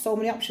you have got so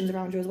many options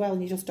around you as well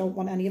and you just don't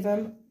want any of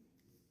them.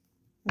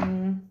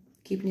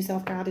 Keeping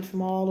yourself guarded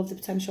from all of the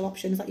potential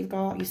options that you've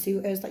got, your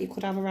suitors that you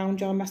could have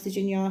around you,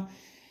 messaging you.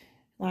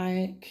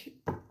 Like,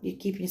 you're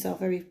keeping yourself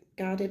very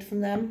guarded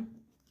from them.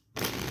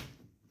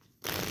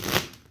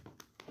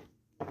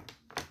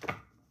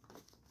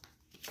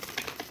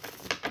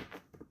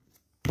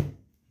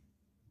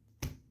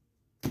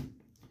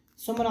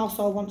 Someone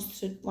also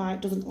wants to,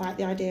 like, doesn't like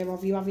the idea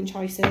of you having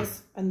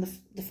choices and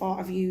the thought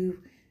of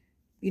you,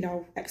 you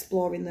know,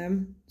 exploring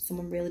them.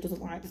 Someone really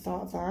doesn't like the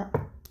thought of that.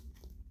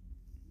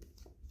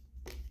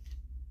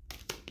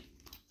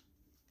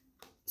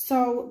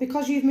 So,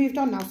 because you've moved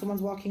on now,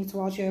 someone's walking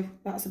towards you.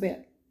 That's a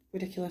bit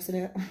ridiculous,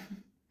 isn't it?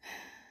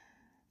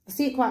 I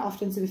see it quite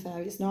often, to be fair.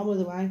 It's normally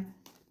the way.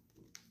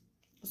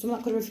 Someone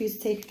that could refuse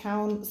to take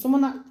account.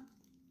 Someone that...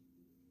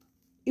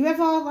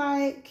 Whoever,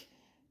 like,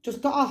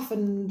 just got off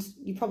and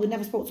you probably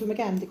never spoke to them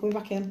again. They're coming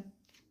back in.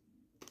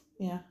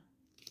 Yeah.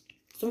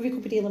 Some of you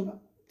could be dealing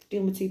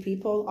with two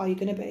people. Or you're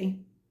going to be.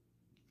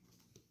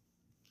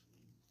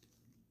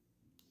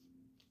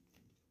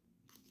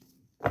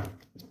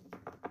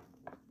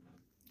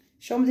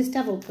 Show me this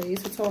devil, please,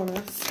 for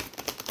Taurus.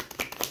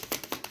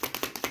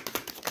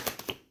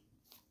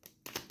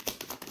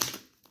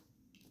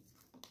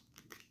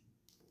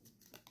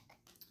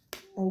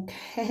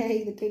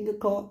 Okay, the King of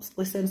Cups.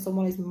 Listen,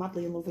 someone is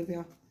madly in love with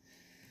you.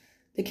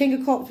 The King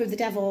of Cups with the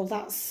devil,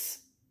 that's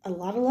a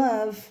lot of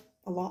love.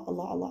 A lot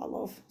of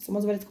love.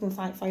 Someone's ready to come and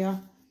fight for you.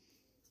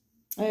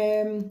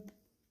 Don't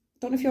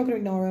know if you're going to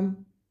ignore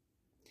them.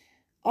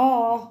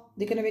 Or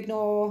they're going to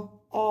ignore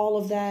all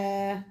of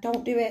their,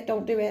 don't do it,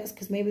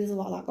 because maybe there's a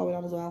lot of that going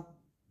on as well.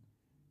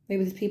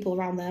 Maybe there's people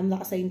around them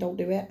that are saying don't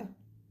do it.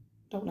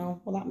 Don't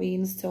know what that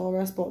means,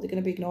 Taurus, but they're going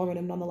to be ignoring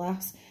them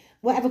nonetheless.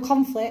 Whatever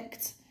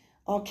conflict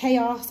or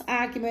chaos,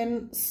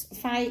 arguments,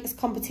 fights,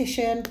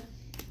 competition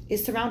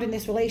is surrounding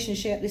this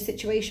relationship, this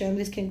situation,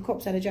 this King of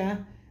Cups energy,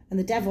 and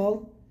the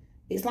devil,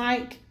 it's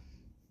like,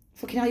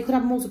 fucking hell, you could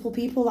have multiple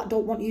people that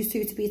don't want you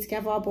two to be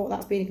together, but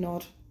that's being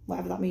ignored,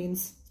 whatever that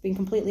means. It's being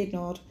completely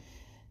ignored.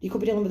 You could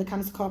be dealing with a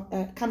Cancer,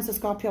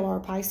 Scorpio, or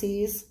a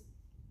Pisces.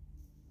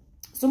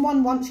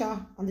 Someone wants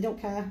you and they don't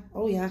care.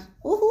 Oh, yeah.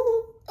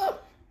 Ooh, oh.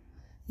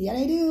 Yeah,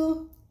 they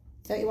do.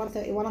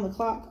 31 on the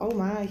clock. Oh,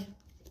 my.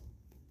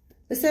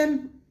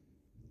 Listen,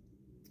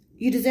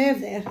 you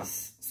deserve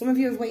this. Some of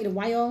you have waited a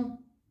while,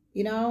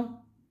 you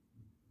know.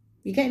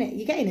 You're getting it.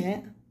 You're getting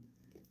it.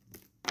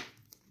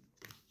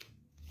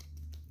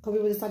 Could be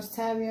with a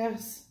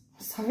Sagittarius.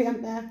 Sorry,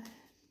 I'm there.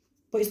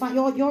 But it's like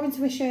your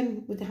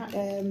intuition with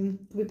the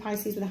with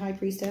Pisces, with the High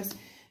Priestess.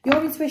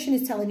 Your intuition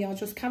is telling you,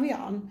 just carry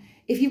on.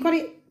 If you've got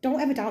it, don't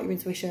ever doubt your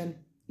intuition.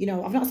 You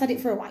know, I've not said it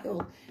for a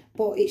while,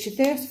 but it's your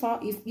first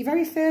thought, your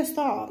very first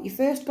thought, your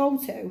first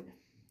go-to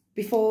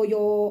before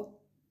your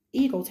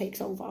ego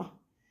takes over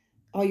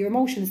or your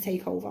emotions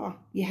take over,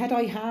 your head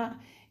or your heart.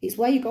 It's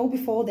where you go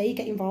before they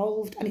get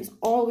involved, and it's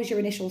always your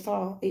initial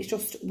thought. It's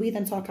just we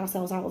then talk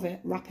ourselves out of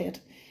it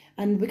rapid.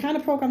 And we're kind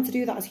of programmed to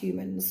do that as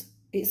humans.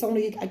 It's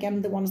only,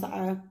 again, the ones that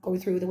are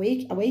going through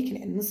the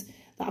awakenings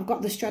that have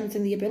got the strength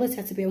and the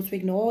ability to be able to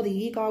ignore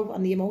the ego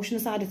and the emotion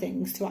side of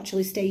things to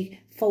actually stay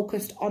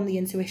focused on the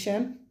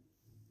intuition.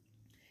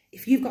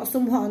 If you've got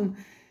someone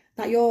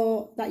that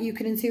you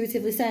can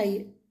intuitively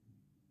say,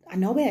 I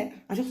know it,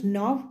 I just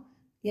know.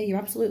 Yeah, you're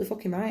absolutely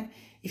fucking right.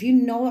 If you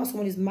know that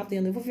someone is madly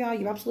in love with you,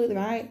 you're absolutely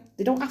right.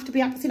 They don't have to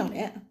be acting on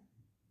it.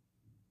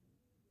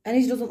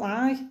 Energy doesn't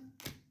lie.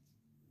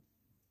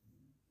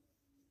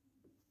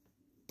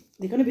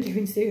 They're going to be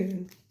doing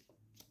soon.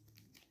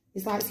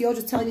 It's like, so you're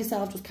just telling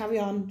yourself, just carry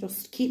on,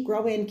 just keep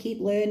growing,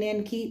 keep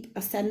learning, keep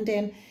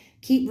ascending,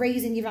 keep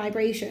raising your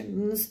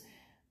vibrations,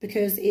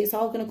 because it's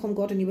all going to come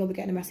good and you will be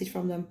getting a message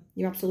from them.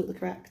 You're absolutely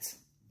correct.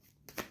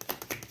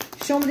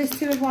 Show me this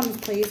Two of Wands,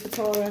 please, for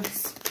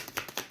Taurus.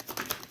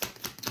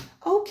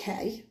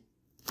 Okay.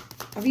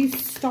 Have you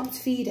stopped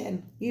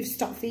feeding? You've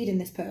stopped feeding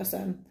this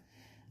person.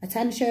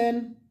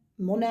 Attention,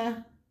 money,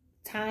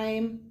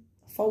 time,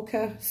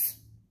 focus,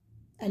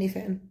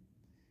 anything.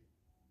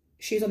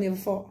 Shoes on the other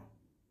foot.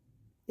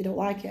 They don't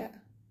like it.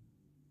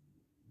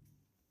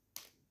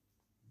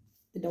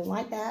 They don't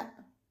like that.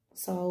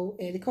 So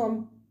here they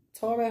come.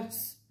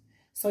 Taurus.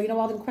 So you know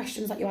all them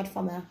questions that you had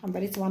from her, I'm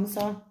ready to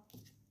answer.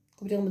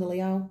 Could be dealing with a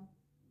Leo.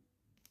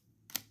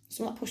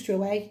 Someone that pushed you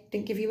away,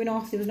 didn't give you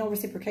enough, there was no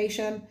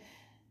reciprocation.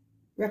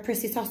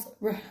 Reciprocity.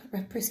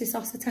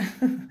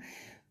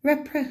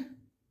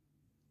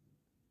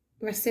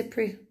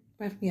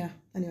 Yeah,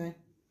 anyway.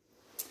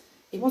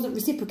 It wasn't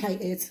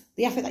reciprocated.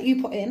 The effort that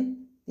you put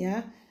in,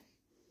 yeah,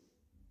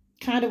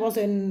 kind of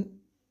wasn't,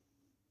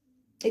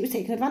 it was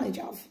taken advantage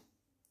of.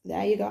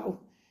 There you go.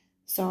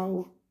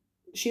 So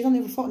she's on the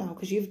other foot now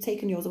because you've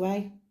taken yours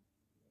away.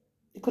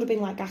 It could have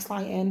been like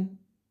gaslighting.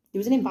 There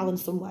was an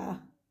imbalance somewhere.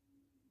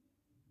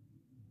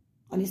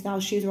 And it's now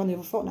shoes are on the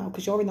other foot now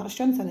because you're in that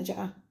strength energy.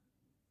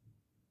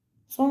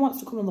 Someone wants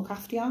to come and look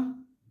after you.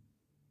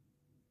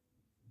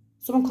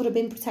 Someone could have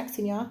been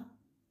protecting you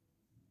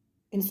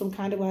in some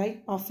kind of way,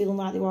 or feeling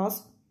like there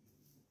was.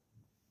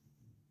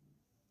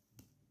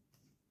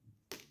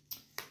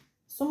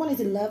 Someone is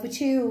in love with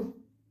you.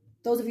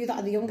 Those of you that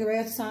are the younger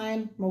earth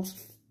sign, most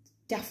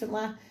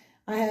definitely.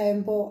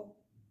 But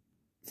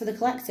for the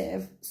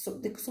collective,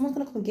 someone's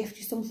going to come and gift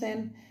you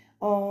something,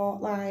 or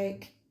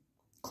like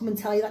come and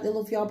tell you that they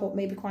love you, but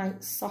maybe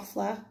quite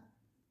softly,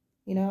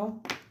 you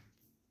know.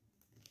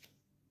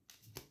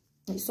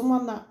 It's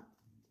someone that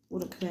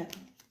wouldn't commit.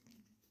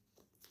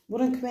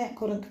 Wouldn't commit,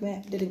 couldn't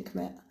commit, didn't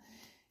commit.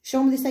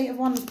 Show me this Eight of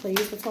Wands,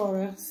 please, for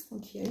Taurus.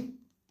 Thank you.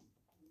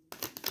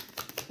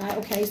 Right,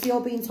 okay, so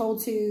you're being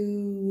told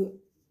to,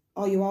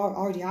 or you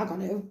already are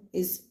going to,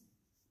 is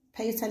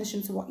pay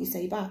attention to what you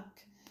say back.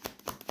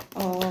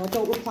 or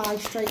don't reply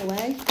straight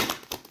away.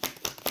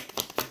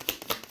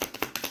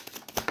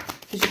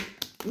 Because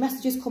your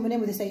message is coming in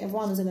with this 8 of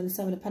Wands and then the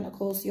 7 of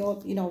Pentacles.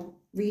 So you know,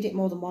 read it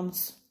more than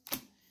once.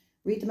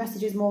 Read the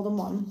messages more than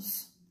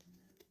once.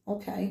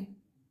 Okay.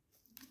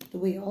 The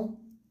Wheel.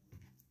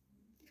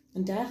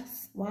 And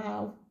Death.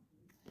 Wow.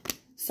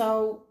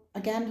 So,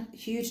 again,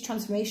 huge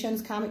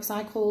transformations, karmic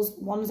cycles,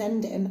 one's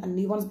ending and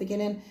new one's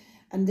beginning.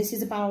 And this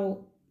is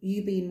about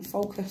you being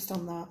focused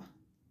on that.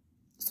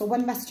 So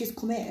when messages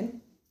come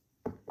in,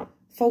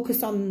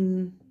 focus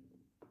on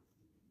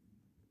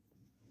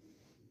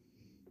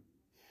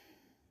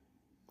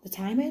the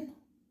timing,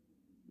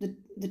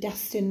 the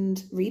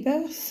destined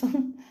rebirth.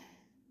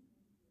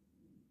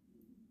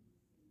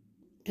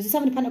 Because the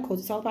 7 of Pentacles,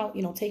 it's all about,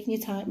 you know, taking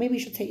your time. Maybe you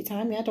should take your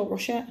time, yeah, don't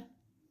rush it.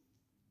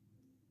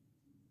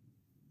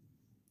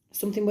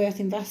 Something worth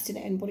investing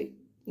in, but it,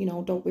 you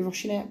know, don't be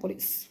rushing it, but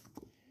it's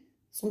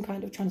some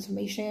kind of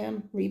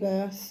transformation,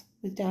 rebirth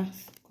with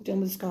Death. Go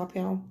dealing with the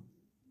Scorpio.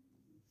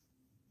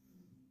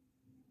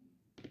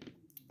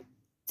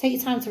 Take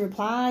your time to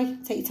reply,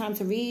 take your time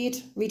to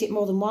read it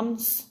more than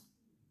once.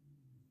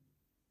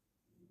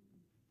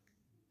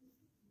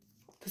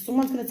 Because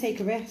someone's going to take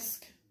a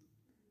risk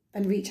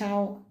and reach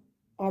out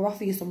or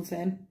offer you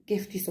something,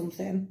 gift you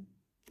something.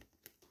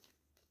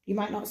 You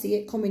might not see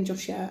it coming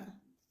just yet.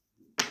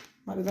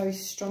 Might be very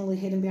strongly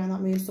hidden behind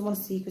that moon.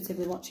 Someone's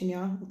secretively watching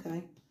you.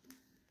 Okay.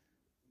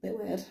 Bit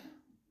weird.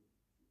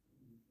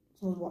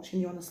 Someone's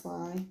watching you on the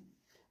sly.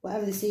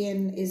 Whatever they're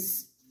seeing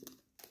is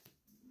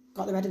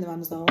got their head in their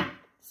hands though.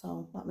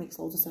 So that makes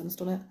loads of sense,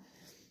 doesn't it?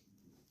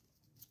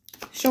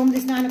 Show me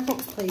this 9 of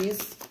Cups,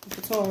 please,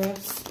 for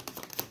Taurus.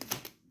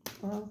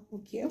 Well,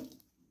 thank you.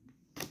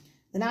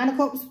 The 9 of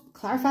Cups,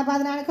 clarified by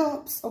the 9 of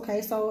Cups.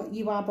 Okay, so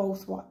you are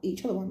both what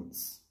each other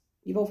wants.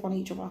 You both want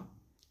each other.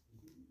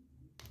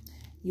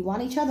 You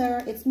want each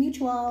other. It's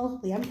mutual.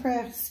 The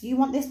Empress. You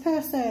want this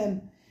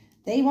person.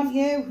 They want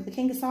you. The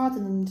King of Swords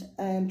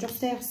and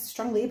Justice.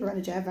 Strong Libra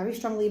energy. Very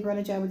strong Libra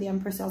energy with the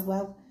Empress as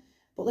well.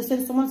 But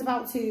listen, someone's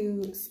about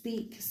to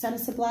speak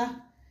sensibly.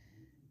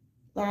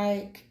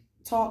 Like,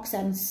 talk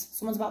sense.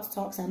 Someone's about to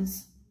talk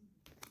sense.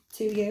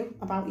 To you.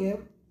 About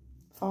you.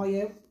 For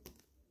you.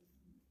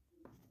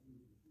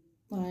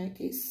 Like,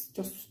 it's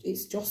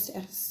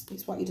justice.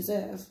 It's what you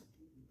deserve.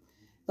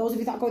 Those of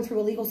you that are going through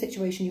a legal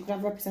situation, you could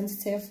have a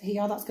representative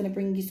here that's going to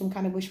bring you some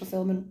kind of wish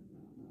fulfillment.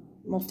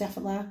 Most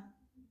definitely.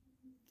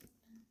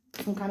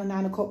 Some kind of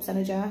 9 of Cups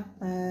energy.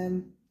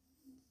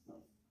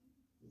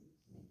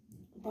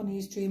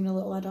 Bonnie's dreaming a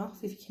little head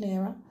off, if you can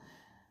hear her.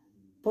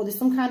 But there's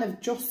some kind of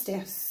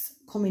justice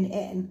coming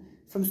in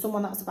from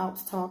someone that's about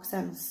to talk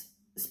sense,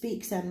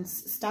 speak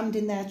sense, stand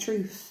in their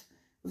truth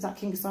with that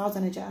King of Swords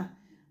energy.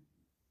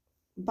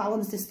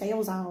 Balance the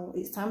scales out.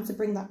 It's time to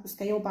bring that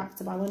scale back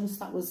to balance.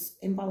 That was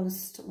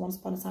imbalanced once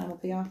upon a time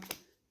up here.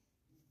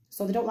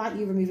 So they don't like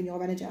you removing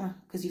your energy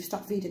because you've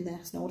stopped feeding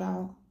this, no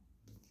doubt.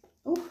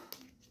 Oh,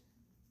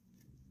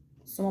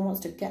 someone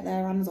wants to get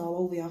their hands all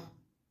over you.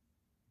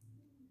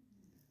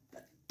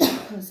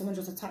 Someone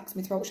just attacks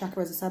my throat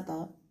chakra as I said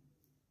that.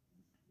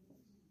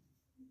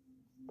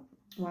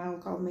 Wow,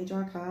 got Major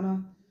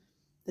Arcana.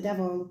 The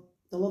Devil,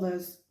 the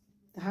Lovers,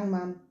 the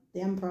Hangman,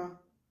 the Emperor.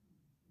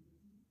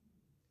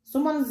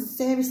 Someone's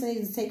seriously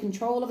needs to take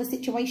control of a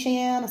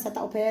situation. I said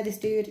that up here, this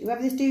dude,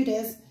 whoever this dude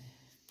is,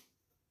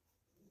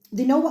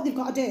 they know what they've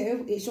got to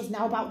do. It's just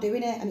now about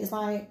doing it. And it's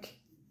like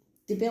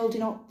they're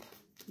building up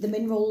the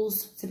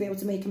minerals to be able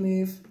to make a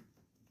move.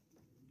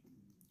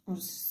 I'm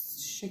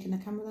just shaking the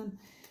camera then.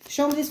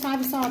 Show me this 5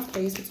 of Swords,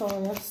 please, for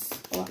Taurus.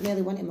 Oh, that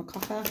nearly went in my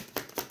cocker.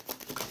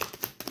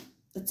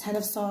 The 10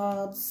 of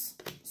Swords.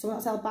 Someone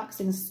that's held back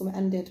since something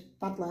ended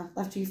badly.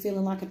 Left you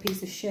feeling like a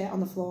piece of shit on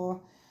the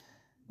floor.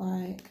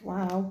 Like,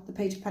 wow. The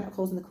Page of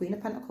Pentacles and the Queen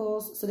of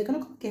Pentacles. So they're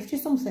going to gift you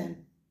something.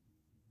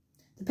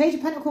 The Page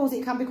of Pentacles,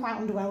 it can be quite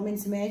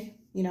underwhelming to me.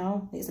 You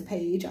know, it's a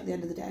page at the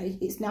end of the day.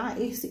 It's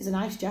nice. It's a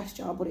nice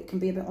gesture, but it can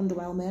be a bit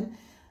underwhelming.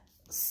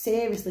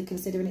 Seriously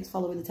considering it's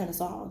following the 10 of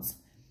Swords.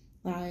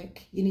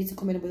 Like, you need to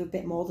come in with a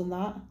bit more than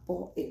that.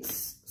 But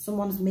it's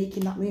someone's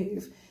making that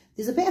move.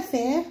 There's a bit of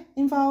fear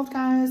involved,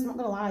 guys. I'm not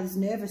going to lie. There's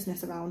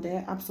nervousness around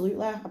it.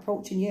 Absolutely.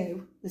 Approaching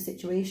you, the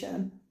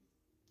situation.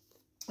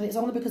 And it's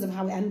only because of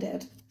how it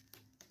ended.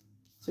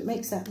 So it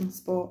makes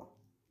sense. But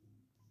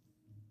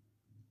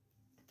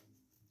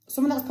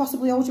someone that's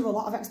possibly owed you a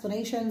lot of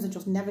explanations and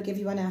just never give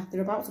you any.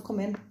 They're about to come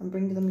in and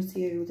bring them to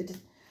you.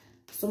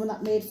 Someone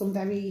that made some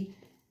very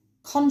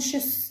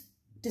conscious,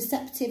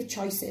 deceptive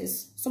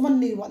choices. Someone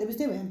knew what they was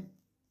doing.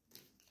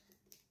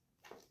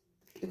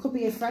 There could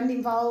be a friend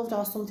involved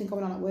or something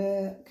going on at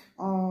work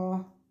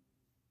or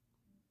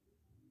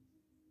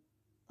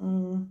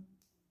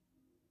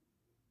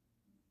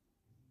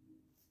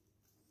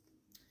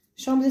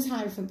show me this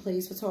Hierophant,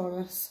 please, for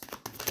Taurus.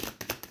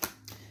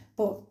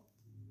 But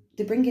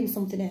they're bringing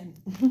something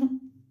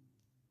in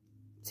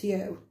to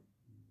you.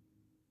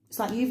 It's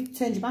like you've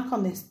turned your back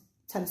on this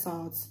 10 of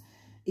Swords.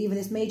 Either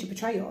this major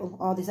betrayal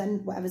or this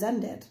whatever's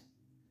ended.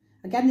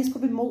 Again, this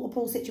could be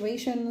multiple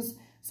situations.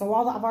 So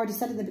all that I've already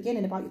said in the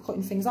beginning about you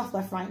cutting things off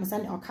left, right and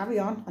centre, or carry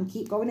on and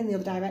keep going in the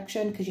other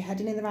direction because you're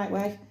heading in the right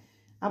way.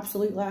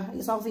 Absolutely.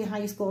 It's all for your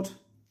highest good.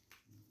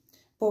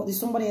 But there's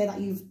somebody here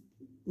that you've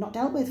not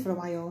dealt with for a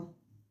while.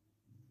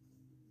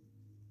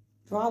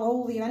 They're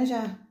all over your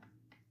energy.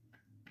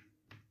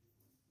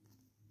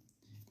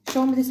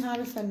 Show me this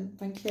Hierophant.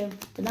 Thank you.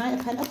 The Knight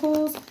of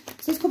Pentacles.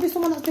 So this could be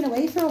someone that's been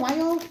away for a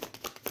while.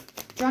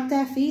 Dragged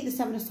their feet, the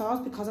Seven of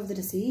Swords, because of the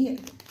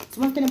deceit.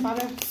 Someone's been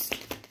embarrassed.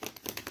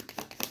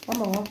 One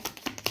more.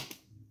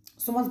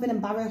 Someone's been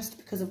embarrassed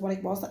because of what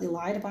it was that they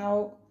lied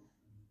about.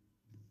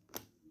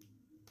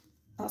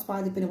 That's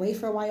why they've been away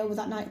for a while with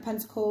that Knight of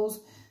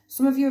Pentacles.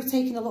 Some of you have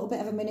taken a little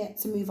bit of a minute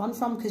to move on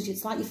from because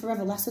it's like you're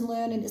forever lesson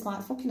learning. It's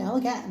like, fucking hell,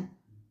 again.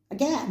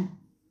 Again.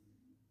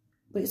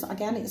 But it's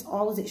again, it's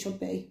all as it should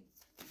be.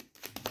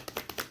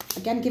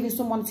 Again, giving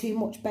someone too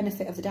much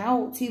benefit of the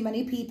doubt. Too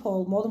many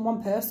people, more than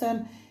one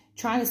person.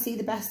 Trying to see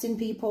the best in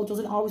people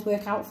doesn't always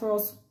work out for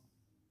us.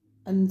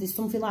 And there's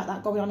something like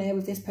that going on here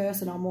with this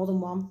person or more than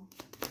one.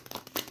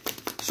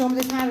 Show me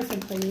this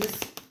Hierophant, please.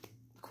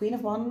 Queen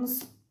of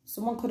Wands.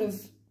 Someone could have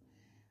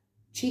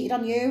cheated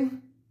on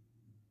you.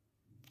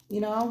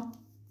 You know.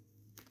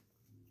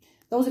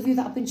 Those of you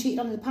that have been cheated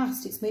on in the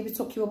past, it's maybe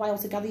took you a while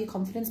to gather your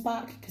confidence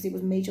back because it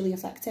was majorly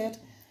affected.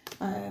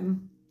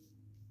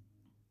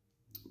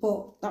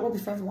 But that will be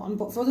for everyone.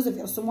 But for others of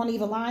you, someone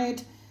either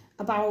lied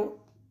about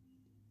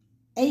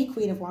a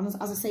Queen of Wands.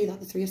 As I say that,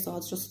 the Three of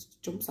Swords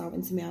just jumps out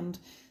into my hand.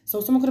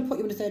 So someone could have put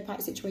you in a third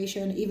party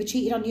situation, either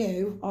cheated on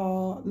you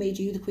or made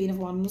you the Queen of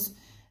Wands.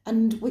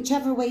 And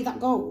whichever way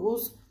that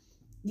goes,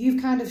 you've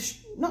kind of,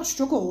 not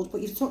struggled, but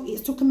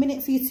it's took a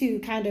minute for you to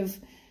kind of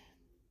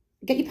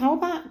get your power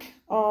back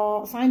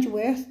or find your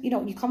worth, you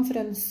know, your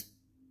confidence.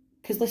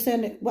 Because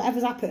listen,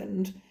 whatever's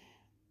happened,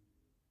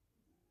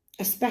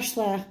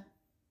 especially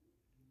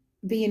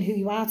being who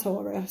you are,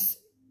 Taurus,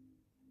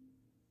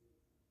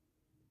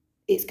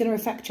 it's going to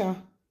affect you,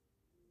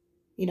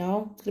 you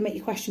know, it's going to make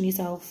you question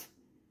yourself.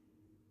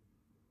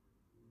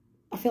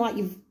 I feel like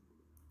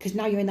because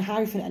now you're in the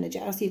Hierophant energy,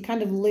 so you've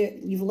kind of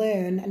you've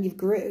learned and you've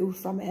grew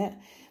from it,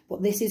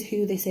 but this is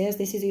who this is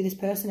who this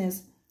person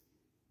is.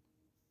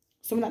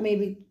 Someone that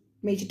maybe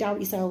made you doubt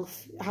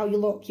yourself, how you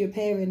look, your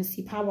appearance,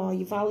 your power,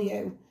 your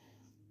value.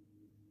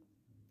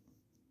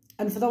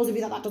 And for those of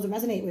you that doesn't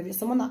resonate with, it's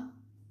someone that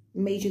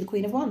made you the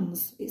Queen of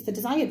Wands. It's the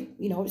desired,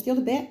 you know, it's the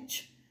other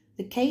bitch,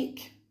 the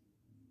cake.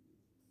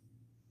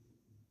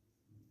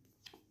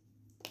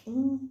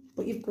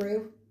 But you've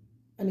grew,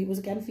 and it was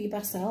again for your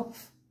best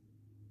self.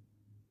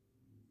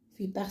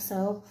 For your best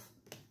self.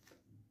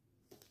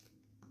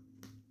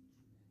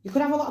 You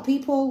could have a lot of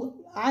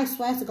people, I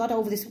swear to God,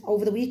 over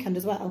the weekend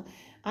as well.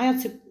 I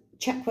had to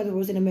check whether I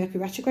was in a Mercury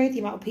retrograde, the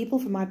amount of people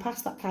from my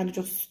past that kind of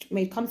just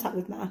made contact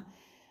with me.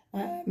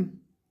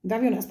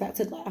 Very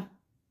unexpectedly.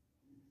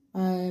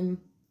 You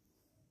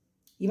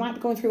might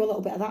be going through a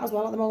little bit of that as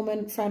well at the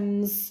moment.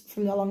 Friends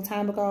from a long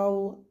time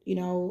ago, you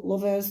know,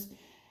 lovers,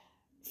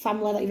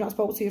 family that you've not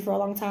spoken to for a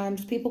long time,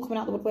 just people coming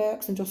out the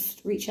woodworks and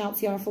just reaching out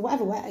to you for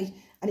whatever way.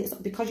 And it's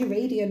because you're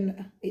radiant,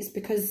 it's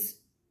because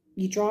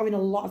you're drawing a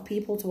lot of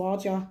people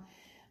towards you.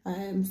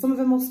 Some of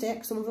them will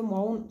stick, some of them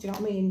won't. Do you know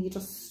what I mean?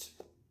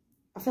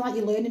 I feel like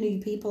you're learning who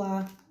your people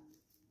are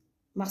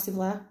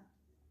massively.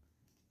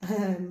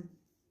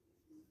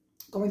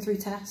 Going through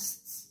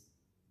tests.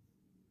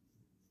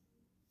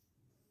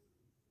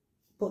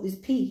 But there's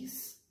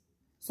peace.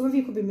 Some of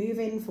you could be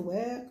moving for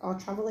work or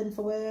travelling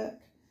for work.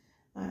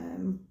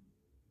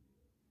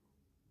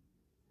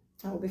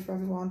 That will be for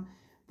everyone.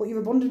 But your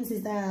abundance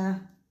is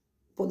there.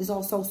 But there's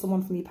also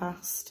someone from your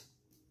past,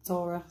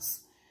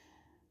 Taurus.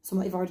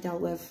 Someone that you've already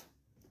dealt with.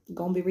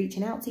 Going to be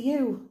reaching out to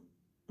you.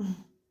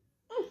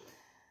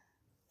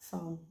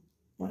 So,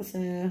 let's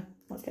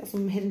get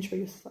some hidden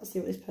truth. Let's see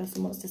what this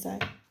person wants to say.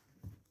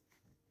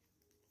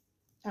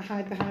 I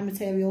hide behind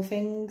material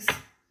things.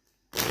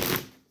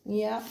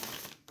 Yep.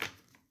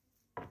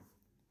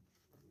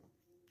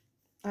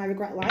 I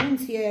regret lying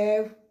to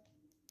you.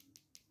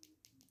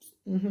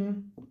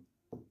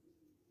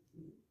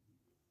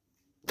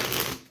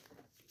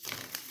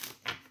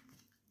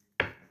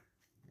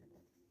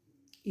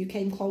 You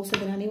came closer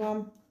than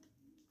anyone.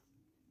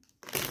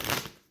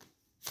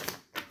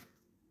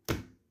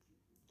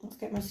 Let's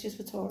get messages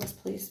for Taurus,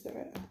 please,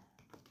 Spirit.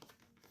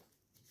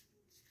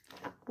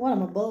 What do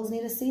my bulls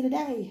need to see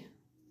today?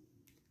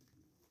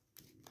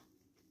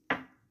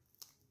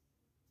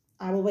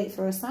 I will wait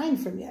for a sign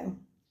from you.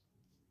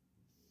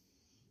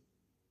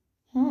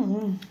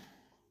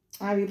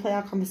 I replay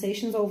our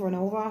conversations over and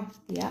over.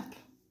 Yep.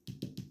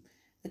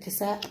 The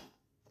cassette.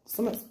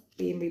 Something's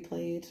being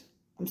replayed.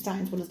 I'm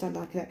starting to understand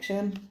our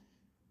connection.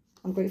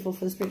 I'm grateful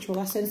for the spiritual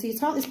lesson. So you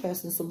taught this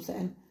person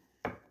something.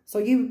 So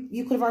you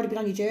could have already been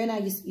on your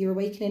journey. You're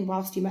awakening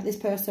whilst you met this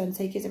person.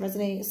 Take it as it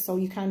resonates. So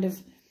you kind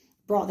of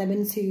brought them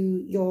into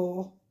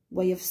your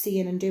way of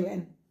seeing and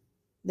doing.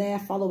 They're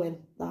following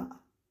that.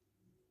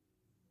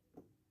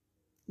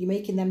 You're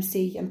making them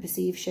see and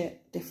perceive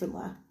shit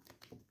differently.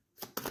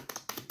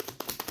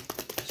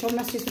 Show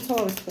messages for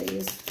Taurus,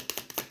 please.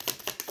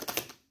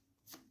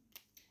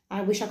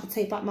 I wish I could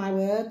take back my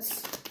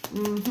words.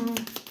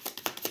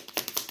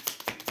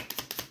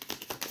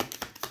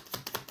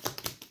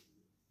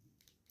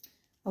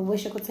 I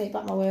wish I could take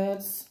back my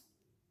words.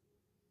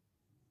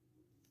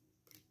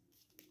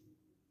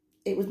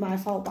 It was my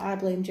fault, but I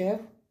blamed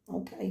you.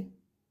 Okay.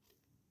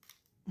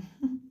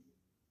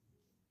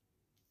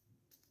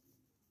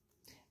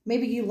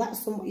 Maybe you let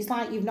someone, it's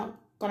like you've not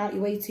gone out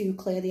your way to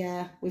clear the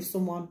air with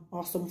someone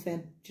or something.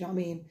 Do you know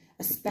what I mean?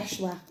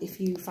 Especially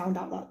if you found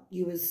out that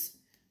you was,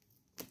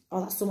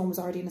 or that someone was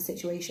already in a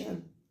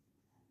situation.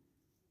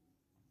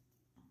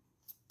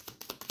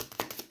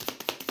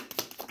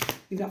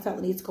 You've not felt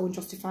the need to go and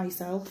justify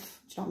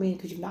yourself. Do you know what I mean?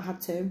 Because you've not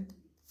had to.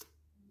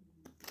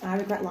 I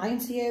regret lying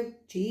to you.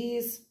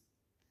 Jeez.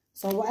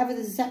 So whatever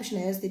the deception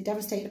is, they're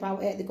devastated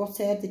about it. They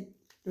gutted. They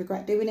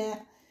regret doing it.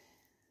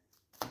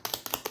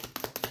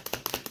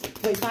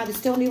 But it's like they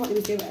still knew what they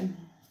was doing.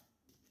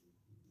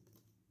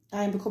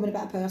 I am becoming a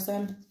better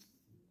person.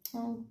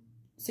 Oh.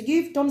 So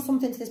you've done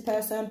something to this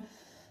person.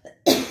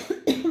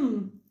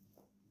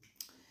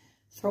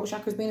 Throat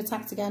chakra's being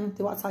attacked again.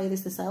 They want to tell you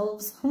this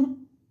themselves.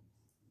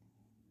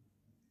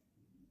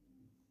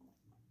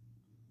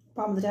 Bottom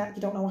of the deck.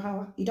 You don't know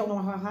how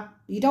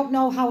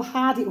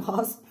hard it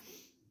was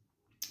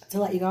to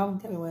let you go.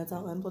 Get my words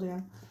out then, bloody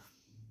hell.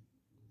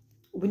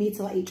 We need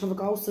to let each other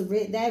go. So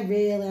they're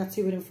really are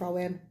to and fro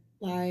in.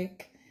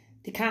 Like,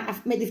 they can't,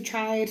 they've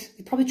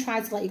probably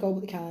tried to let you go,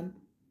 but they can't.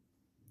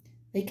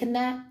 They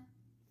cannot.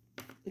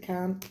 They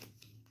can't.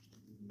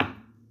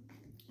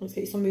 Let's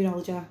get you some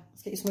moonology.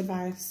 Let's get you some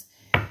advice.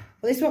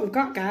 Well, this is what we've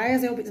got,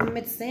 guys. I hope it's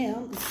made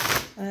sense.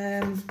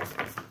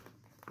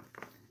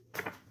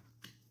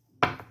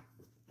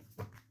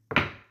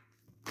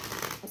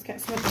 Let's get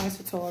some advice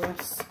for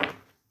Taurus.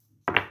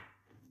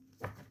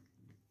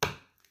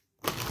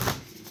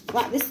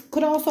 Like, this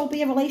could also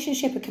be a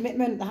relationship, a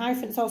commitment. The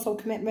Hierophant's also a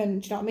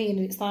commitment. Do you know what I mean?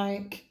 And it's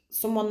like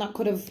someone that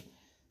could have...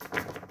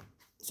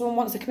 Someone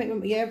wants a commitment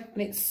with you,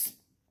 and it's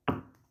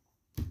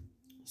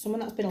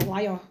someone that's been a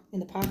liar in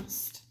the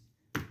past.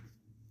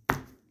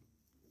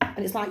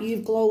 And it's like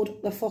you've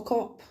glowed the fuck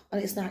up,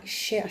 and it's like,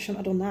 shit, I shouldn't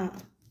have done that.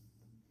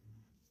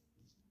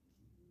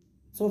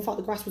 Someone thought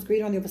the grass was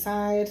greener on the other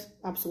side.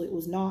 Absolutely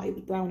was not. It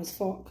was brown as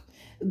fuck.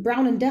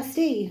 Brown and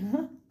dusty.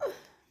 I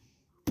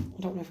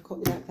don't know if I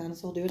cut the deck then,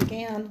 so I'll do it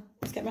again.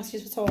 Let's get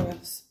messages for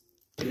Taurus.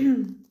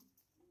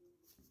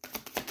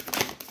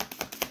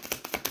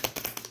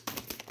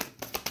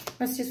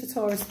 Messages for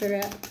Taurus,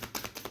 Spirit.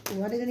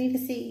 What do they need to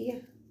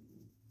see?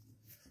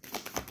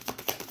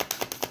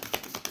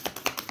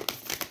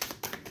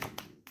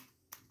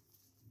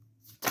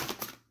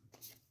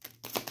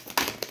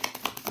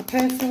 A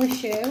personal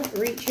issue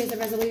reaches a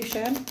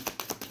resolution.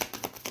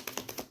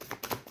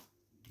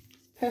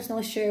 Personal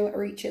issue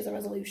reaches a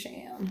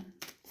resolution.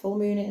 Full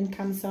moon in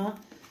Cancer,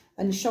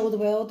 and show the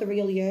world the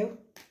real you.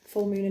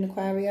 Full moon in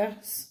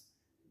Aquarius.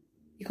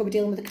 You could be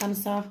dealing with a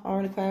Cancer or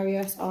an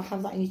Aquarius, or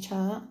have that in your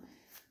chart.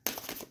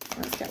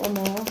 Let's get one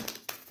more.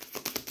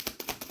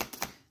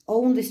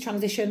 Own this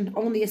transition.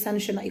 Own the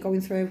ascension that you're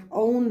going through.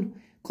 Own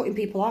cutting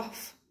people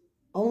off.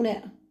 Own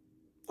it.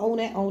 Own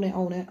it, own it,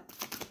 own it.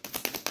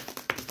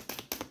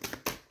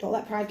 Don't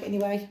let pride get in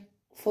your way.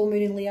 Full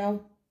moon in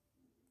Leo.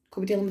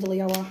 Could be dealing with a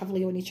Leo or have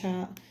Leo in your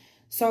chart.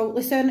 So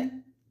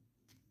listen,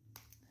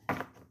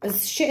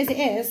 as shit as it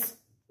is,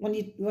 when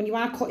you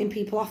are cutting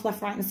people off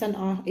left, right and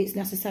centre, it's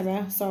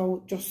necessary.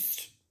 So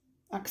just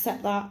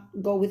accept that,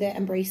 go with it,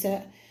 embrace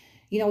it.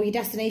 You know, your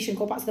destination,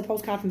 go back to the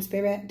postcard from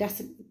Spirit.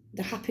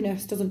 The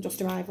happiness doesn't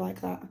just arrive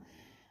like that,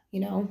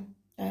 you know.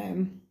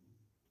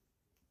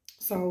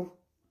 So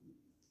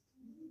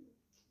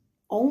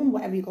own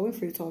whatever you're going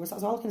through, Taurus.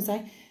 That's all I can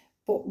say.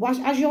 But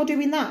as you're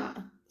doing that,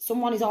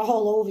 someone is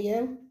all over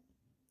you.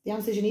 The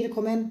answers you need to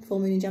come in. Full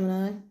moon in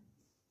Gemini.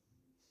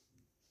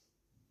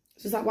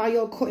 So is that why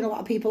you're cutting a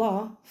lot of people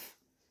off?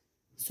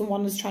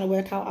 Someone is trying to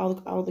work out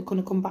how they're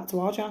going to come back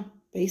towards you,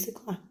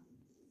 basically.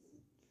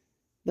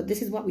 But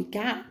this is what we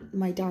got,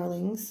 my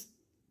darlings.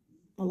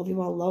 I love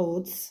you all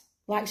loads.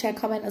 Like, share,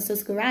 comment and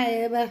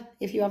subscribe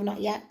if you have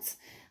not yet.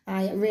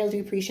 I really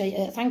do appreciate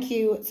it. Thank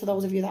you to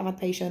those of you that have had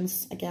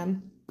patience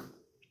again.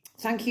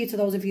 Thank you to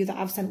those of you that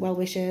have sent well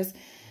wishes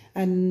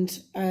and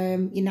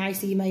your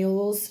nice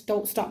emails.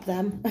 Don't stop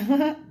them.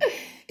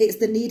 It's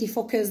the needy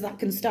fuckers that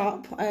can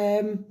stop.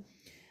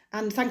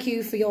 And thank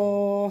you for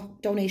your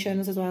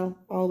donations as well.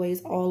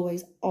 Always,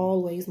 always,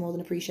 always more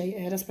than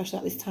appreciated, especially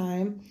at this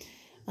time.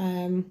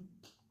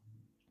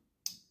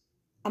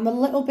 I'm a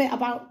little bit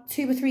about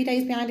 2 or 3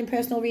 days behind in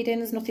personal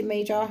readings, nothing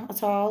major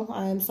at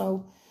all.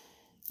 So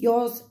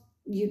yours,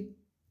 you're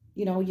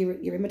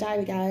in my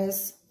diary,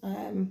 guys.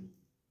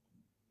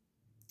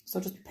 So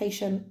just be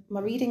patient.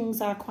 My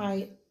readings are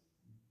quite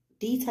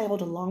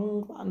detailed and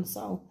long, and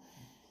so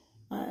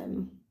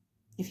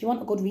if you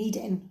want a good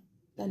reading,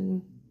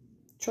 then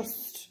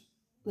trust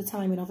the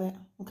timing of it,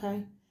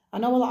 okay? I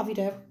know a lot of you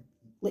do.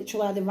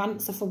 Literally, the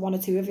rants are for 1 or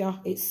 2 of you.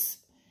 It's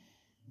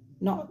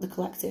not the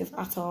collective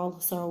at all.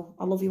 So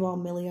I love you all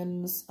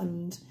millions,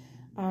 and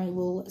I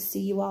will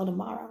see you all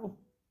tomorrow.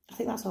 I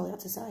think that's all I had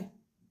to say.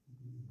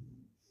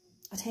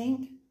 I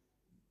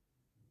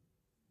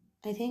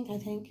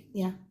think,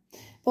 yeah.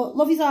 But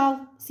love you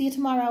all. See you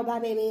tomorrow. Bye,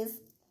 babies.